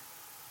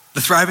 The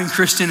thriving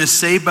Christian is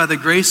saved by the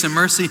grace and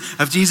mercy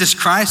of Jesus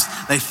Christ.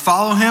 They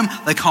follow him.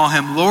 They call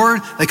him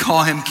Lord. They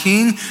call him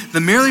King.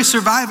 The merely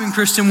surviving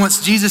Christian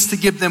wants Jesus to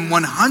give them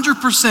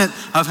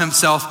 100% of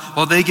himself,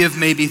 while they give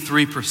maybe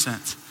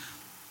 3%.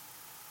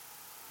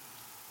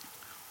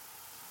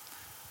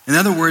 In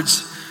other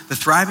words, the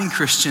thriving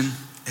Christian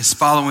is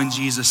following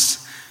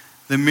Jesus.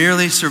 The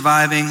merely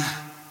surviving,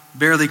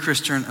 barely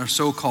Christian or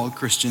so-called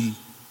Christian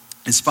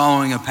is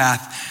following a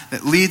path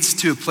that leads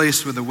to a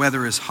place where the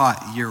weather is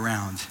hot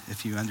year-round,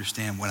 if you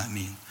understand what I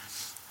mean.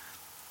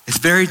 It's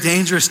very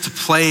dangerous to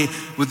play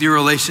with your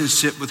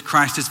relationship with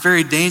Christ. It's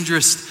very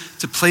dangerous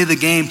to play the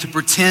game, to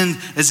pretend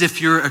as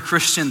if you're a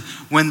Christian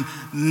when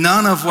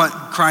none of what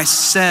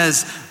Christ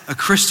says a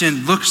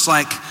Christian looks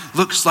like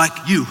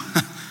you,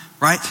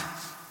 right?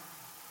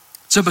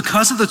 So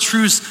because of the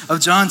truths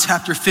of John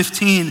chapter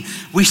 15,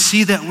 we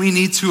see that we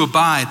need to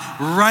abide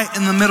right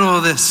in the middle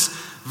of this,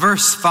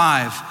 verse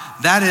 5.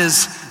 That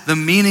is the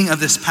meaning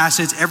of this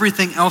passage.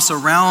 Everything else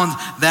around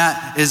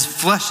that is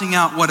fleshing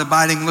out what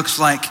abiding looks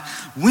like.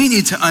 We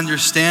need to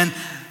understand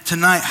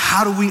tonight,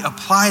 how do we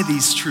apply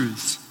these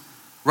truths,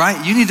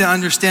 right? You need to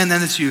understand then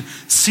that you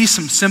see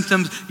some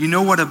symptoms, you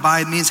know what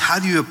abide means, how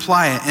do you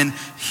apply it? And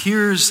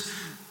here's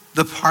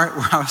the part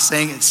where I was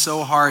saying it's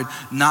so hard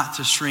not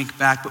to shrink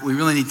back, but we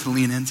really need to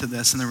lean into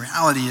this. And the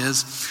reality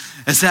is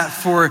that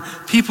for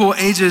people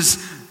ages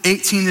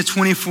 18 to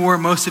 24,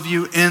 most of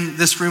you in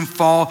this room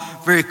fall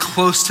very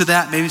close to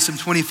that. Maybe some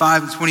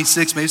 25 and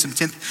 26, maybe some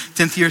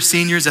 10th year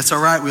seniors. That's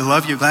all right. We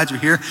love you. Glad you're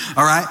here.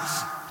 All right.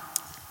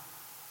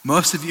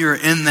 Most of you are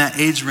in that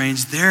age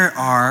range.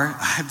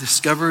 I've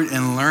discovered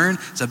and learned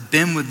as I've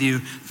been with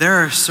you, there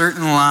are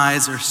certain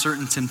lies, there are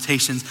certain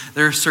temptations,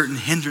 there are certain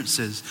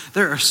hindrances,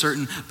 there are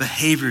certain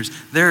behaviors,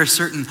 there are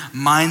certain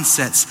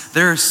mindsets,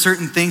 there are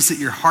certain things that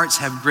your hearts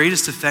have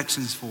greatest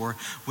affections for,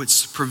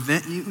 which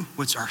prevent you,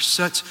 which are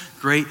such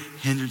great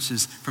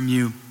hindrances from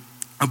you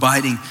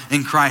abiding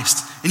in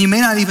Christ. And you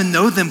may not even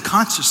know them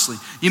consciously.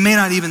 You may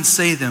not even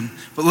say them,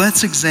 but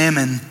let's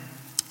examine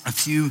a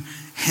few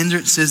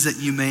hindrances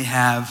that you may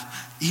have,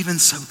 even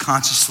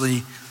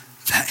subconsciously,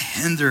 that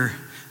hinder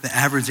the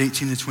average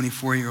 18 to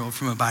 24-year-old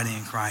from abiding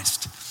in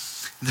Christ.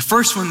 The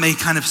first one may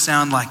kind of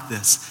sound like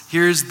this.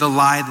 Here's the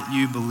lie that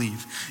you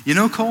believe. You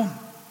know, Cole,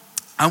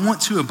 I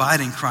want to abide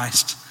in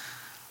Christ,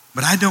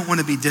 but I don't want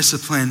to be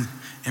disciplined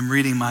in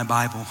reading my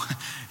Bible.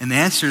 And the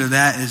answer to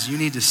that is you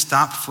need to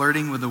stop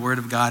flirting with the Word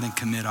of God and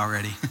commit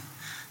already.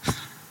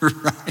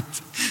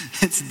 Right?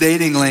 It's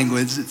dating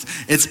language.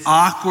 It's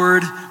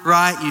awkward,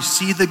 right? You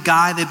see the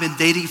guy they've been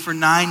dating for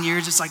 9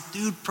 years. It's like,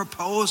 dude,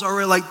 propose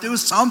already. Like, do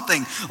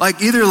something.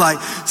 Like, either like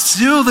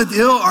seal the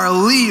deal or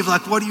leave.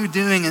 Like, what are you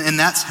doing? And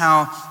that's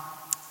how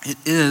it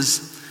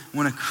is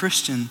when a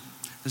Christian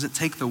doesn't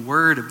take the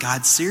Word of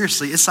God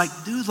seriously. It's like,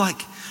 dude,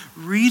 like,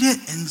 read it,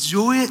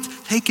 enjoy it,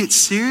 take it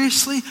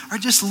seriously, or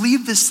just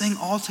leave this thing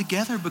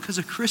altogether, because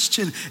a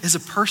Christian is a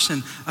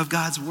person of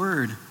God's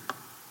Word.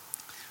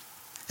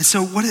 And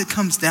so what it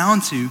comes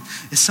down to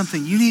is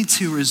something you need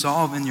to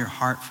resolve in your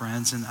heart,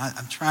 friends. And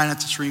I'm trying not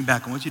to shrink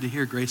back. I want you to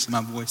hear grace in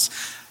my voice.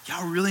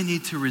 Y'all really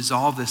need to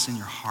resolve this in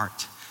your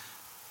heart.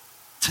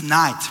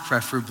 Tonight,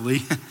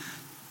 preferably.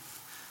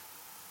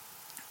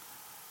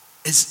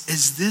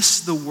 Is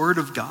this the Word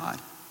of God?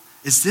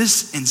 Is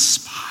this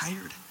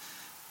inspired?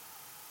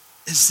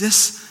 Is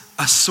this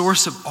a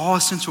source of all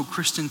essential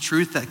Christian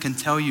truth that can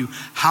tell you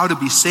how to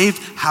be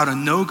saved, how to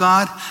know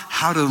God,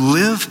 how to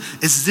live?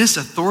 Is this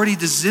authority?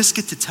 Does this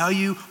get to tell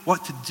you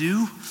what to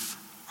do,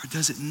 or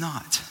does it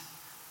not?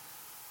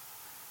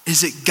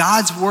 Is it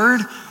God's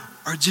Word,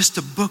 or just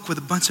a book with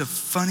a bunch of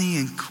funny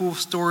and cool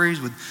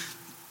stories with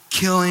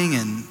killing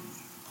and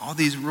all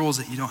these rules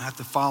that you don't have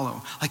to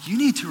follow? Like, you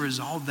need to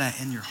resolve that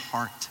in your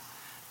heart.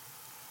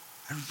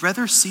 I'd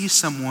rather see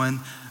someone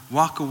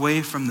walk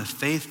away from the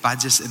faith by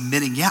just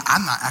admitting, yeah,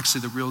 I'm not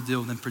actually the real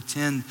deal, than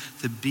pretend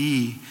to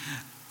be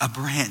a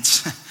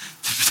branch, to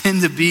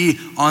pretend to be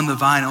on the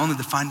vine, only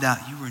to find out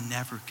you were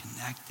never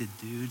connected,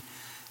 dude.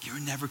 You were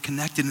never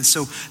connected. And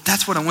so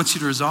that's what I want you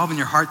to resolve in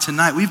your heart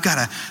tonight. We've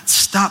got to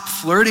stop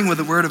flirting with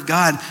the Word of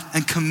God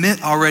and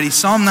commit already.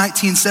 Psalm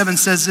 19:7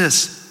 says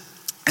this.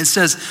 It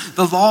says,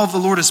 the law of the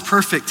Lord is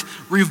perfect,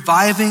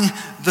 reviving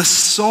the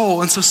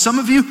soul. And so some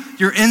of you,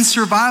 you're in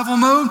survival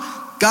mode.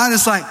 God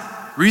is like,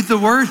 read the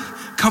Word,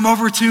 come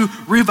over to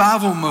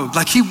revival mode.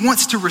 Like, He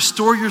wants to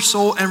restore your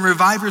soul and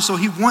revive your soul.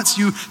 He wants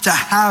you to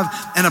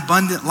have an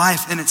abundant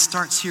life, and it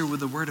starts here with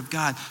the Word of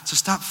God. So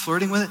stop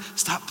flirting with it,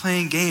 stop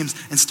playing games,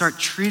 and start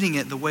treating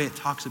it the way it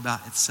talks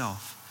about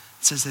itself.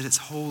 It says that it's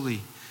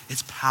holy,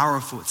 it's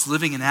powerful, it's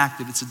living and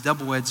active, it's a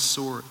double-edged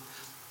sword.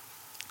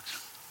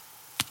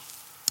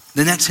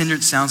 The next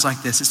hindrance sounds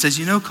like this. It says,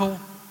 you know, Cole,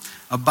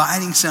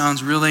 abiding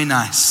sounds really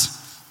nice,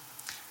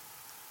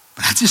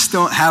 but I just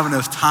don't have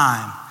enough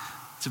time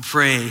to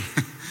pray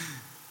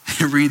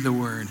and read the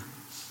Word.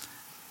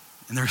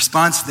 And the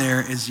response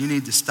there is you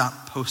need to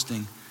stop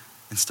posting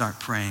and start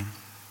praying.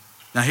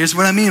 Now, here's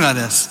what I mean by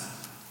this.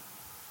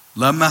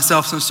 Love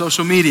myself some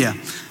social media,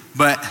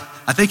 but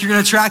I think you're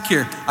gonna track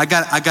here. I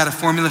got a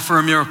formula for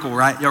a miracle,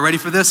 right? Y'all ready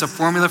for this? A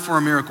formula for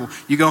a miracle.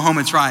 You go home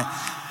and try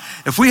it.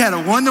 If we had a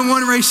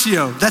 1-to-1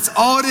 ratio, that's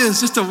all it is,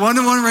 just a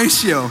 1-to-1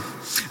 ratio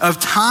of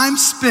time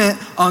spent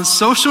on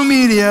social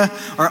media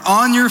or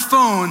on your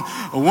phone,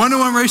 a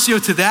 1-to-1 ratio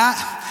to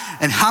that,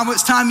 and how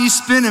much time you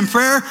spend in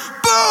prayer,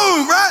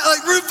 boom, right?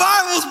 Like,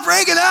 revival's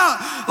breaking out.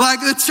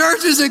 Like, the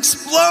church is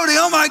exploding.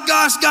 Oh my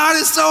gosh, God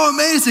is so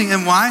amazing.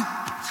 And why?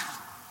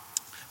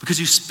 Because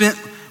you spent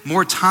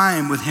more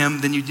time with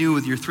Him than you do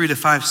with your 3 to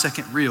 5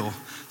 second reel.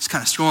 Just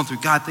kind of scrolling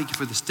through, God, thank you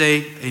for this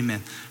day,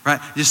 amen, right?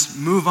 Just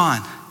move on.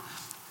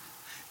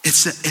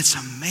 It's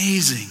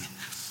amazing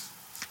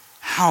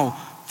how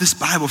this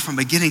Bible from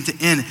beginning to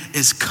end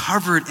is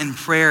covered in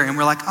prayer, and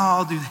we're like, oh,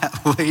 I'll do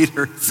that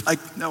later. It's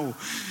like, no, you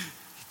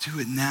do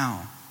it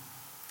now.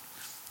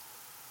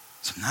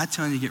 So I'm not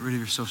telling you to get rid of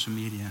your social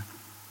media,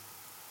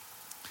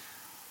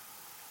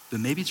 but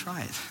maybe try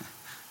it.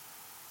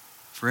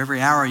 For every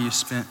hour you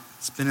spend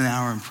an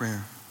hour in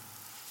prayer.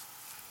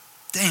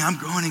 Dang, I'm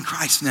growing in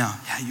Christ now.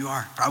 Yeah, you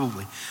are,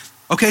 probably.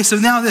 Okay, so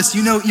now this,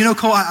 you know,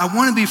 Cole, I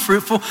want to be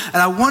fruitful and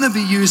I want to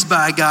be used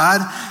by God,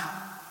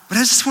 but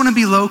I just want to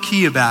be low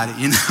key about it,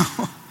 you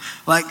know?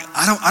 Like,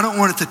 I don't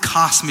want it to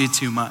cost me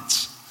too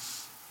much.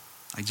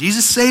 Like,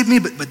 Jesus saved me,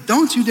 but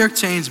don't you dare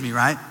change me,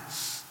 right?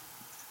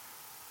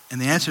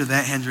 And the answer to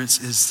that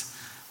hindrance is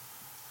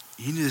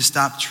You need to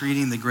stop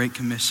treating the Great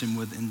Commission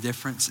with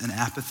indifference and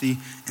apathy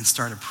and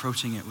start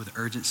approaching it with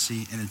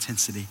urgency and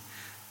intensity.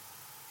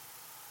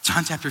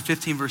 John chapter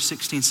 15, verse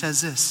 16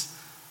 says this.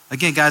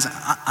 Again, guys,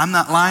 I'm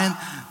not lying.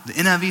 The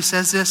NIV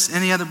says this.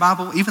 Any other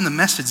Bible, even the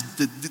Message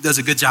does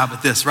a good job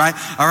at this, right?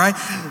 All right?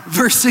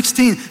 Verse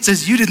 16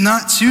 says, you did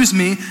not choose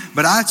me,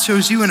 but I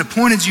chose you and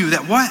appointed you.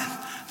 That what?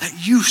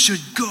 That you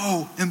should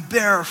go and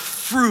bear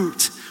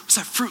fruit. What's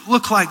that fruit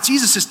look like?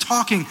 Jesus is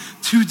talking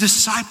to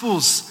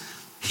disciples.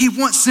 He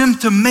wants them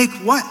to make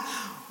what?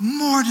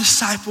 More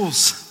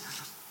disciples.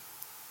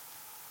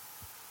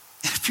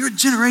 And if your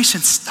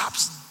generation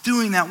stops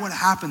doing that, what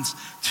happens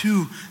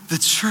to the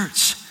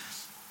church?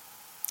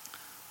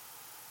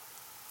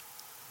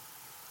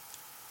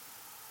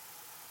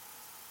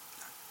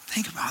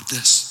 Think about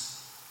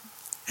this.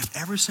 If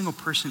every single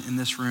person in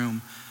this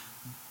room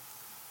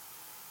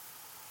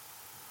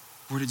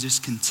were to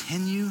just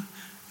continue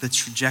the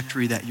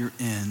trajectory that you're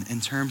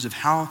in terms of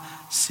how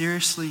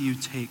seriously you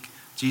take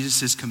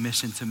Jesus'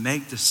 commission to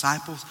make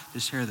disciples, to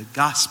share the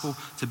gospel,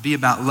 to be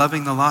about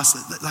loving the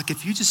lost, like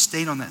if you just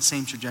stayed on that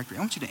same trajectory, I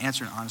want you to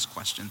answer an honest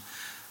question.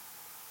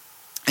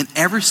 And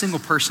every single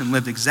person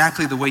lived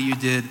exactly the way you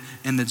did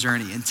in the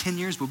journey. In 10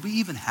 years, would we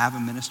even have a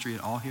ministry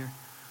at all here?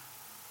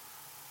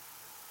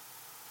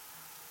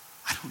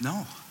 I don't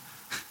know.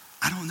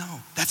 I don't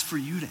know. That's for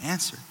you to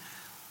answer.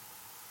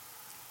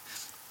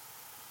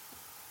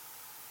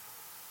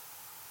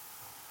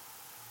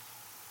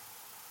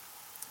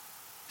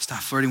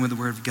 Stop flirting with the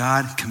Word of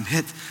God.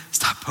 Commit.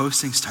 Stop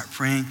posting. Start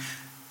praying.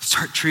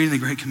 Start treating the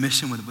Great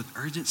Commission with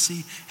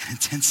urgency and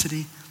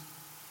intensity.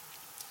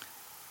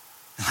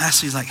 And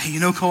lastly, he's like, hey, you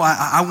know, Cole,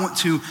 I want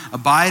to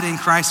abide in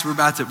Christ. We're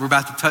about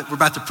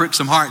to prick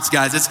some hearts,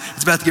 guys.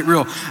 It's about to get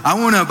real. I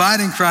want to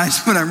abide in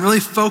Christ when I'm really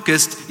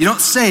focused. You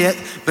don't say it,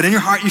 but in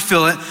your heart you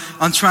feel it,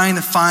 on trying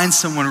to find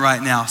someone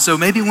right now. So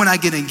maybe when I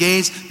get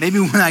engaged, maybe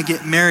when I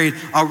get married,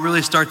 I'll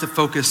really start to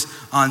focus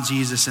on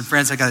Jesus. And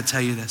friends, I got to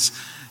tell you this.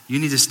 You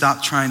need to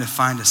stop trying to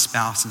find a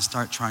spouse and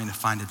start trying to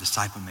find a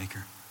disciple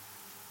maker.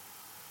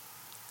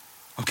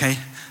 Okay?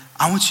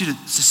 I want you to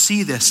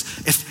see this.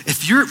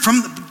 If you're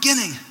from the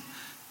beginning,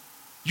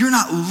 you're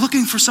not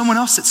looking for someone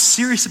else that's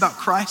serious about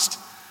Christ.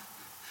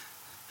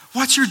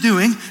 What you're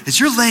doing is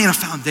you're laying a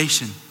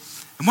foundation.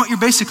 And what you're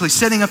basically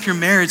setting up your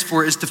marriage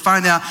for is to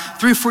find out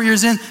 3 or 4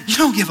 years in, you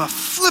don't give a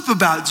flip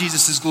about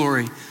Jesus'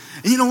 glory.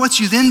 And you know what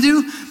you then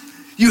do?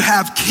 You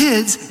have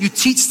kids, you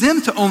teach them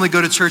to only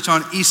go to church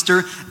on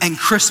Easter and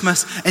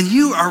Christmas, and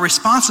you are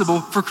responsible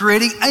for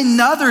creating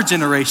another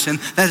generation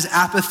that is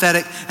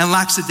apathetic and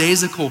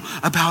lackadaisical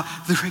about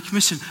the Great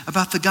Commission,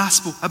 about the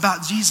gospel,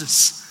 about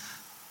Jesus.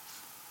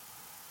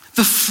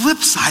 The flip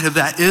side of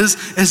that is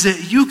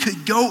that you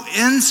could go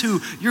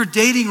into your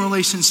dating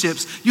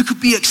relationships. You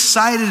could be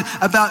excited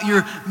about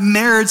your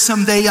marriage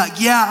someday. Like,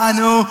 yeah, I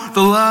know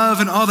the love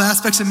and all the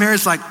aspects of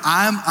marriage. Like,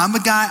 I'm a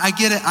guy, I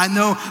get it. I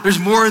know there's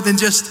more than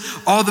just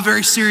all the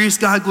very serious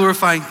God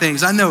glorifying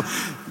things. I know,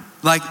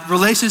 like,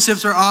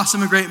 relationships are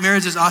awesome and great.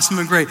 Marriage is awesome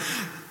and great.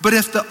 But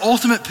if the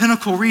ultimate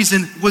pinnacle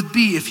reason would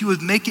be, if you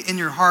would make it in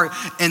your heart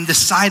and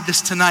decide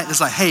this tonight, it's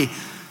like, hey,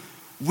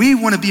 we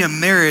want to be a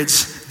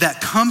marriage that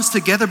comes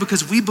together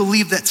because we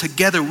believe that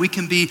together we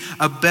can be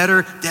a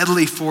better,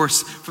 deadly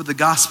force for the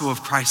gospel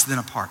of Christ than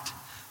apart,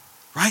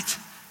 right?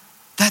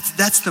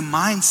 That's the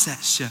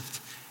mindset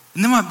shift.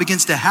 And then what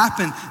begins to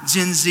happen,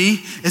 Gen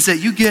Z, is that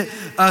you get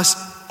us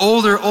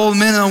old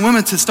men and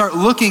women to start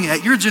looking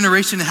at your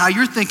generation and how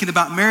you're thinking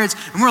about marriage,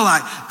 and we're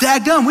like,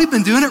 dadgum, we've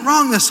been doing it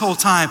wrong this whole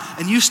time.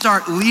 And you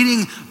start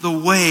leading the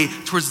way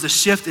towards the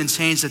shift and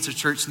change that the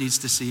church needs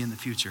to see in the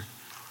future.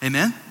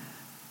 Amen?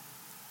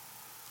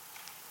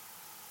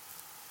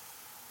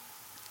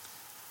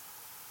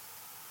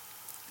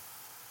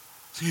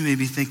 You may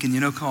be thinking, you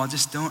know, Cole, I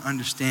just don't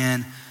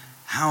understand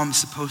how I'm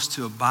supposed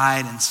to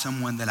abide in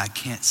someone that I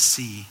can't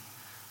see.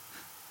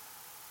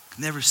 I've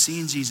never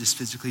seen Jesus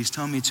physically. He's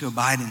telling me to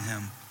abide in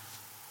him.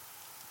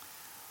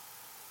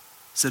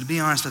 So to be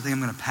honest, I think I'm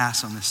going to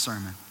pass on this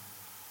sermon.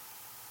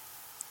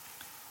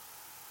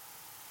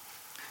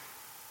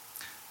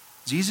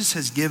 Jesus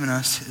has given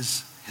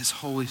us his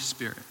Holy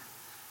Spirit.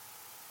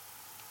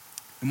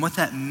 And what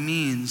that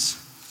means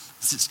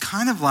is it's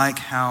kind of like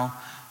how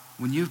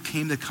when you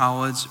came to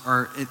college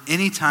or at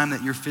any time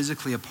that you're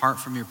physically apart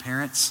from your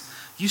parents,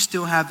 you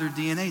still have their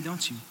DNA,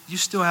 don't you? You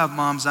still have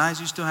mom's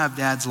eyes, you still have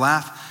dad's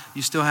laugh,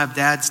 you still have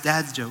dad's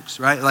jokes,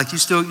 right? Like you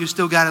still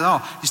got it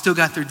all. You still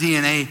got their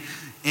DNA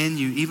in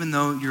you, even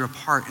though you're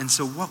apart. And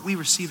so what we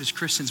receive as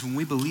Christians when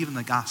we believe in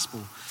the gospel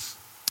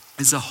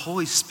is the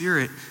Holy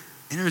Spirit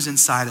enters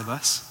inside of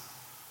us,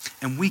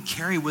 and we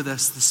carry with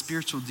us the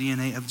spiritual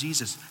DNA of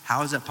Jesus.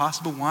 How is that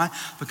possible? Why?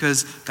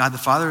 Because God the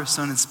Father,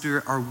 Son, and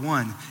Spirit are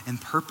one in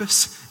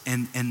purpose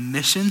and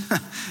mission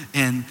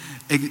and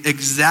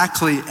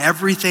exactly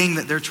everything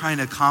that they're trying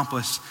to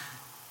accomplish,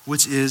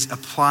 which is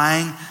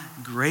applying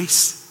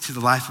grace to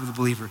the life of the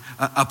believer,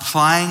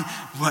 applying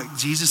what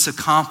Jesus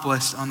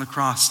accomplished on the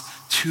cross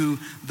to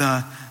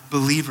the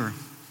believer.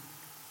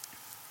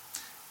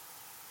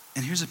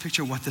 And here's a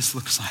picture of what this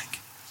looks like.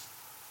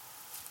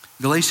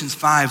 Galatians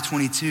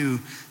 5:22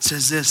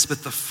 says this,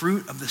 but the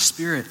fruit of the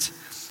Spirit.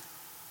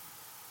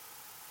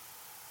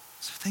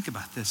 So think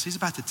about this. He's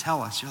about to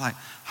tell us. You're like,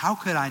 how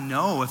could I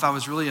know if I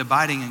was really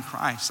abiding in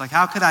Christ? Like,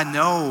 how could I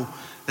know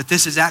that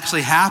this is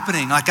actually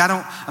happening? Like,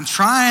 I'm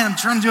trying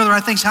to do all the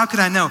right things. How could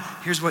I know?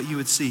 Here's what you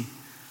would see.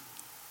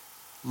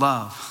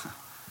 Love,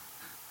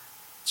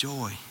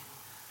 joy,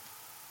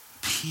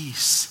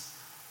 peace,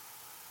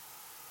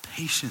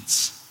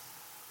 patience,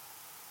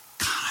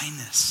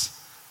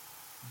 kindness,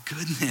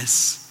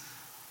 goodness,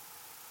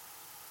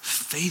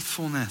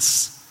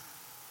 faithfulness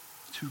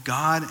to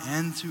God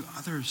and to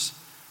others,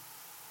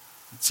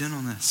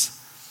 gentleness,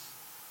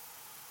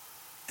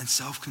 and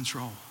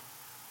self-control.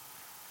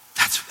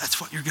 That's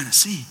what you're going to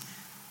see.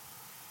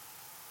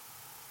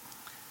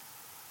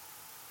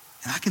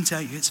 And I can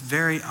tell you, it's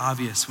very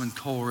obvious when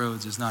Cole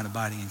Rhoades is not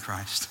abiding in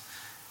Christ.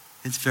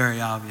 It's very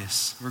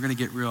obvious. We're going to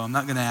get real. I'm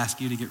not going to ask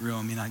you to get real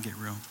and me not get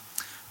real.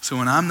 So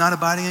when I'm not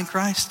abiding in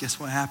Christ, guess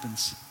what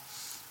happens?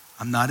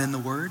 I'm not in the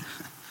Word.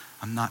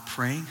 I'm not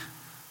praying.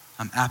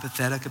 I'm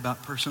apathetic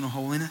about personal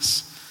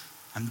holiness.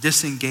 I'm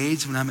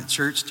disengaged when I'm at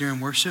church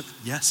during worship.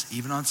 Yes,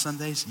 even on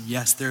Sundays.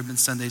 Yes, there have been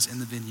Sundays in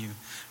the venue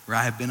where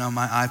I have been on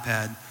my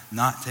iPad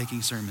not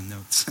taking sermon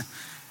notes.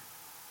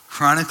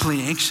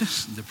 Chronically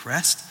anxious,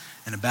 depressed,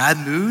 in a bad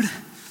mood,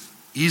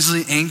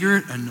 easily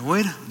angered,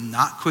 annoyed,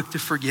 not quick to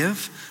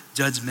forgive,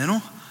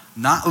 judgmental,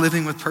 not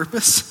living with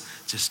purpose,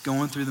 just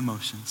going through the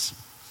motions.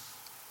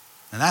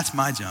 Now that's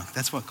my junk.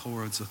 That's what Cole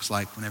Rhoades looks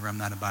like whenever I'm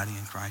not abiding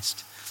in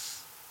Christ.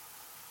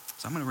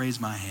 So I'm going to raise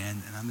my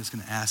hand and I'm just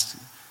going to ask,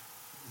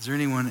 is there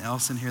anyone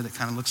else in here that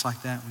kind of looks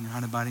like that when you're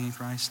not abiding in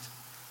Christ?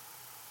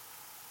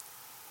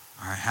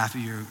 All right, half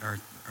of you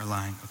are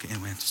lying. Okay,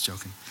 anyway, I'm just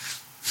joking.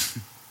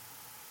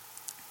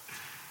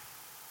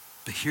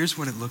 But here's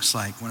what it looks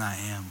like when I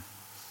am.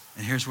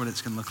 And here's what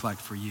it's going to look like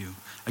for you.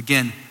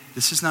 Again,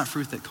 this is not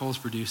fruit that Cole's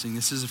producing.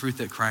 This is a fruit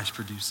that Christ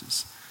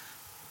produces.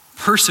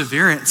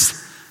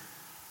 Perseverance,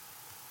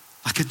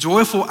 like a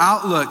joyful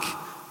outlook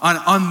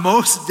on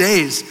most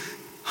days.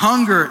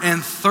 Hunger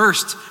and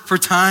thirst for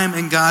time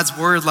in God's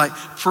word, like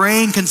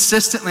praying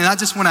consistently, not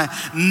just when I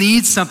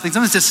need something.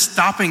 Sometimes just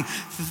stopping.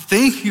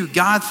 Thank you,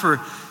 God,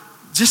 for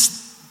just,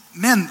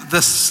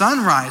 the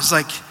sunrise,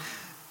 like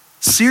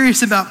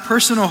serious about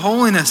personal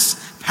holiness,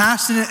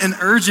 passionate and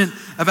urgent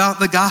about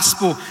the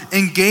gospel,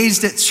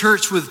 engaged at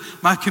church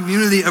with my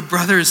community of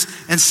brothers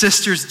and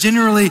sisters,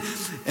 generally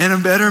in a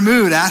better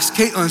mood. Ask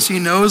Caitlin, she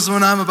knows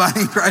when I'm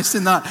abiding in Christ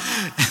and not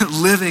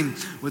living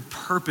with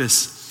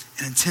purpose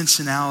and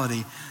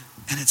intentionality.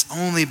 And it's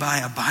only by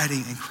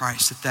abiding in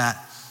Christ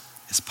that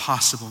is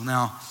possible.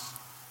 Now,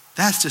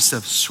 that's just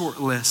a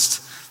short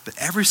list, but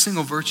every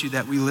single virtue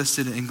that we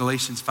listed in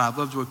Galatians 5,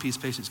 love, joy, peace,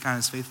 patience,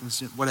 kindness, faithfulness,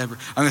 whatever,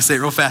 I'm going to say it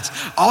real fast.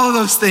 All of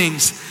those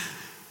things,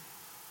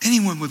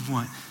 anyone would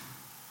want.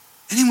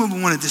 Anyone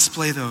would want to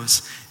display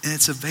those, and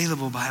it's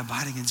available by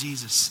abiding in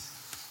Jesus.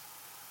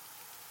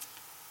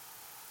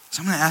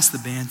 So I'm going to ask the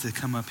band to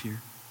come up here.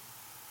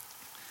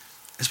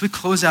 As we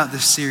close out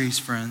this series,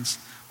 friends,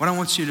 what I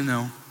want you to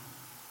know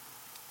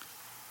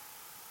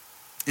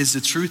is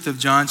the truth of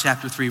John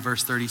chapter 3,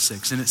 verse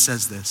 36. And it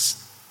says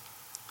this: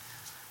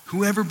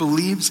 whoever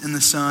believes in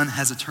the Son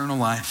has eternal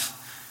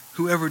life.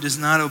 Whoever does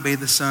not obey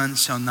the Son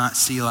shall not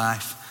see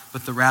life,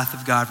 but the wrath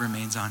of God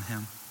remains on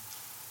him.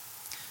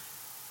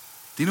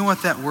 Do you know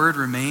what that word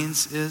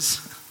remains is?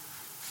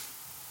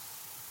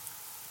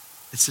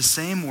 It's the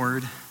same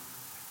word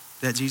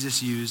that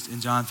Jesus used in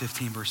John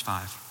 15, verse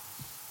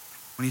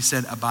 5, when he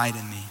said, abide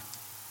in me.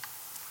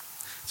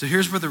 So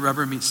here's where the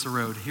rubber meets the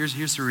road. Here's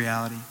the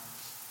reality.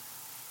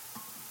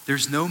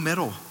 There's no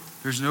middle.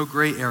 There's no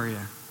gray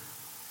area.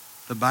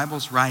 The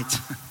Bible's right.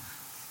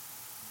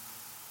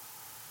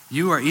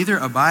 You are either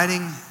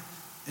abiding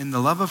in the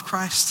love of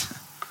Christ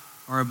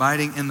or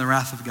abiding in the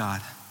wrath of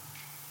God.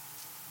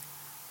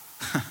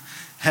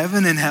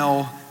 Heaven and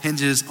hell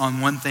hinges on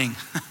one thing.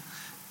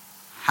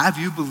 Have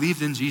you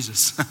believed in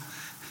Jesus?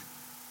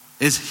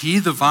 Is he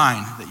the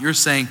vine that you're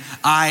saying,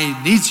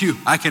 I need you.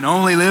 I can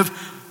only live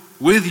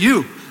with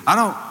you. I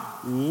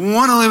don't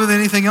want to live with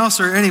anything else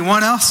or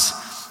anyone else.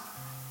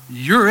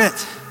 You're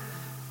it.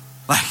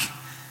 Like,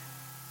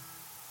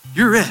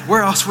 you're it.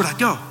 Where else would I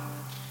go?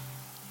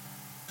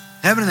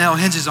 Heaven and hell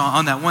hinges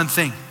on that one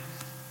thing.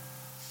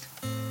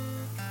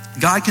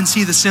 God can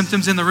see the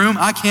symptoms in the room.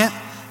 I can't.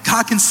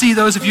 God can see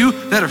those of you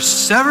that are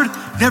severed,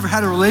 never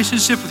had a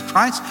relationship with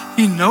Christ.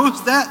 He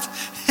knows that,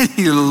 and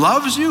he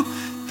loves you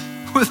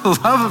with the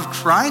love of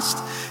Christ.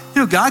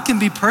 You know, God can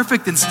be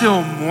perfect and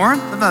still mourn.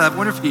 I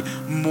wonder if he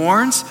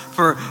mourns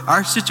for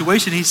our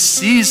situation. He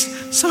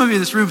sees some of you in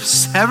this room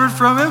severed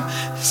from him.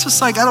 It's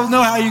just like, I don't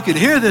know how you can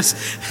hear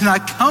this. And I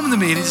come to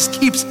me and he just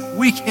keeps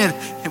week in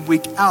and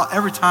week out.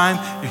 Every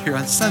time you're here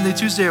on Sunday,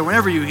 Tuesday, or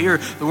whenever you hear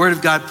the word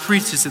of God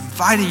preached, it's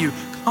inviting you,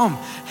 come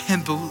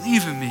and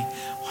believe in me.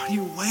 What are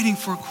you waiting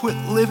for? Quit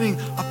living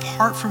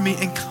apart from me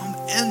and come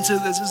into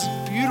this. This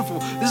is beautiful.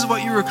 This is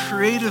what you were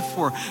created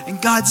for.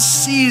 And God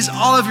sees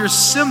all of your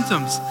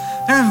symptoms.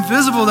 They're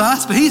invisible to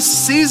us, but he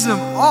sees them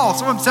all.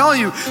 So I'm telling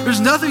you,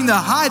 there's nothing to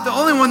hide. The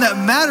only one that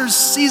matters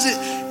sees it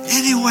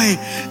anyway.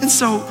 And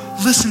so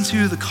listen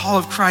to the call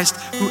of Christ.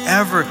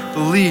 Whoever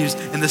believes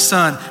in the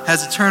Son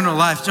has eternal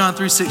life. John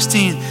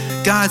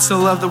 3:16, God so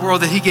loved the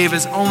world that he gave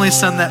his only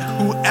Son, that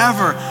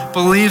whoever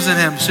believes in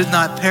him should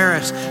not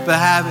perish but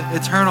have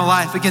eternal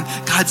life. Again,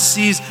 God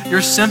sees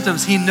your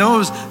symptoms. He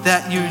knows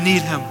that you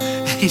need him.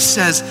 He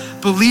says,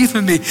 believe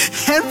in me.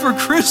 And for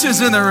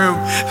Christians in the room,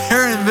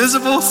 they're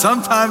invisible.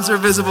 Sometimes they're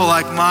visible,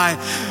 like my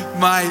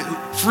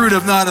fruit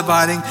of not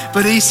abiding,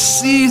 but he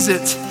sees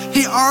it.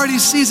 He already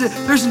sees it.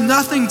 There's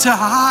nothing to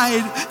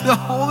hide. The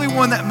Holy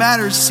One that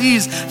matters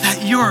sees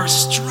that you are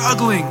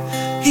struggling.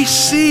 He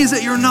sees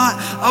that you're not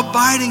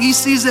abiding. He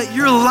sees that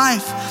your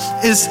life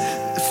is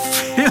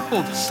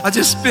filled. I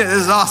just spit.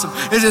 This is awesome.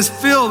 It is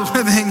filled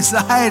with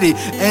anxiety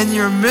and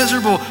you're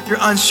miserable. You're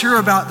unsure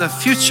about the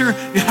future.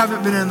 You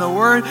haven't been in the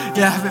Word.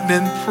 You haven't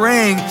been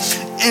praying.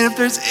 And if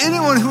there's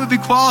anyone who would be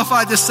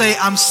qualified to say,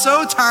 I'm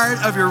so tired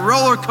of your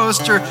roller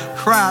coaster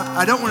crap,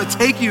 I don't want to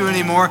take you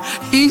anymore,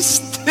 he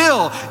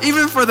still,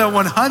 even for the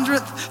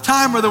 100th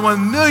time or the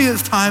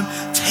 1,000,000th time,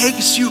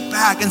 takes you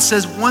back and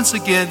says, once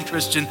again,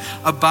 Christian,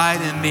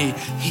 abide in me.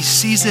 He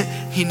sees it.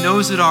 He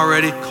knows it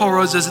already. Cole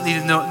Rhoades doesn't need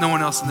to know. No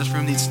one else in this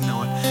room needs to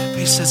know it. But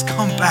he says,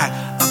 come back.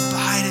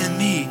 Abide in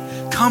me.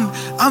 Come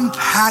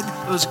unpack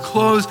those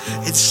clothes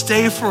and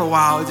stay for a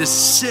while and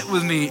just sit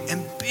with me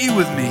and be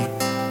with me.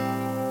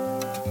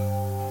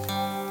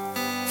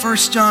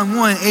 1 John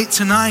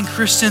 1:8-9,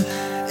 Christian,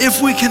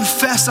 if we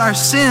confess our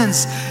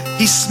sins,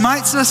 he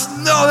smites us?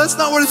 No, that's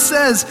not what it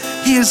says.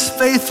 He is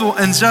faithful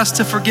and just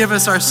to forgive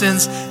us our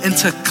sins and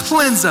to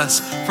cleanse us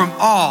from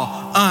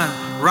all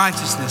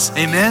unrighteousness.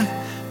 Amen?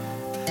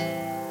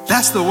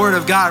 That's the word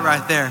of God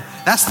right there.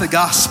 That's the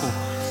gospel.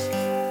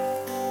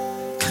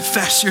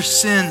 Confess your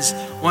sins,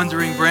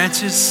 wandering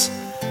branches.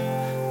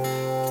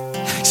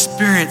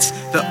 Experience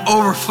the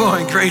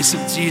overflowing grace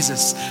of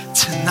Jesus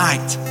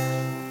tonight.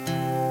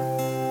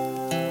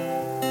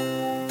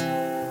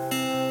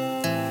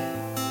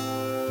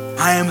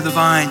 I am the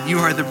vine, you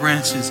are the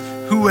branches.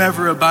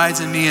 Whoever abides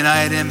in me and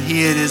I in him,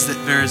 he it is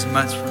that bears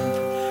much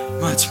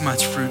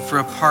fruit. For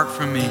apart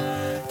from me,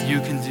 you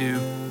can do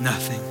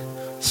nothing.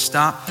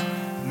 Stop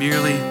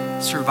merely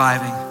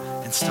surviving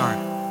and start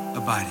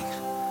abiding.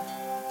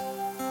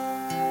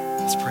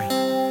 Let's pray.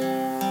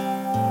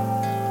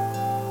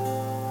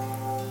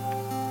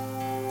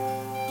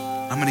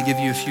 I'm going to give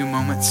you a few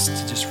moments to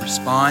just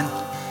respond,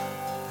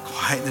 the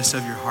quietness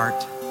of your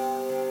heart.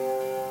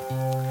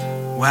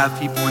 We'll have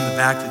people in the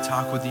back to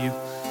talk with you.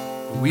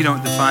 But we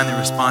don't define the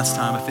response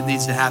time. If it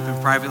needs to happen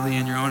privately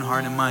in your own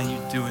heart and mind, you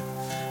do it.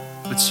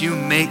 But you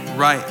make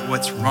right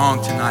what's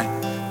wrong tonight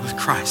with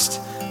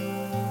Christ.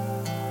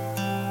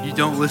 You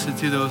don't listen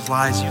to those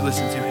lies. You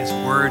listen to his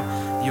word.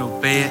 You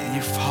obey it and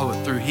you follow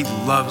it through. He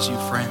loves you,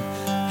 friend.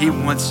 He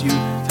wants you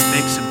to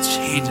make some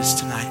changes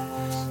tonight.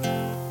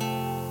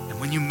 And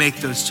when you make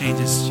those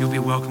changes, you'll be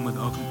welcomed with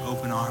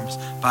open arms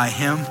by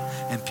him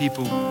and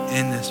people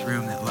in this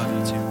room that love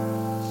you too.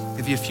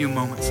 Give you a few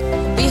moments.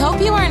 We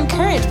hope you are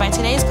encouraged by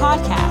today's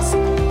podcast.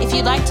 If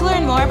you'd like to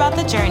learn more about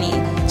The Journey,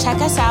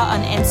 check us out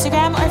on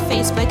Instagram or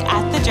Facebook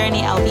at The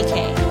Journey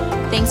LBK.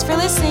 Thanks for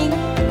listening.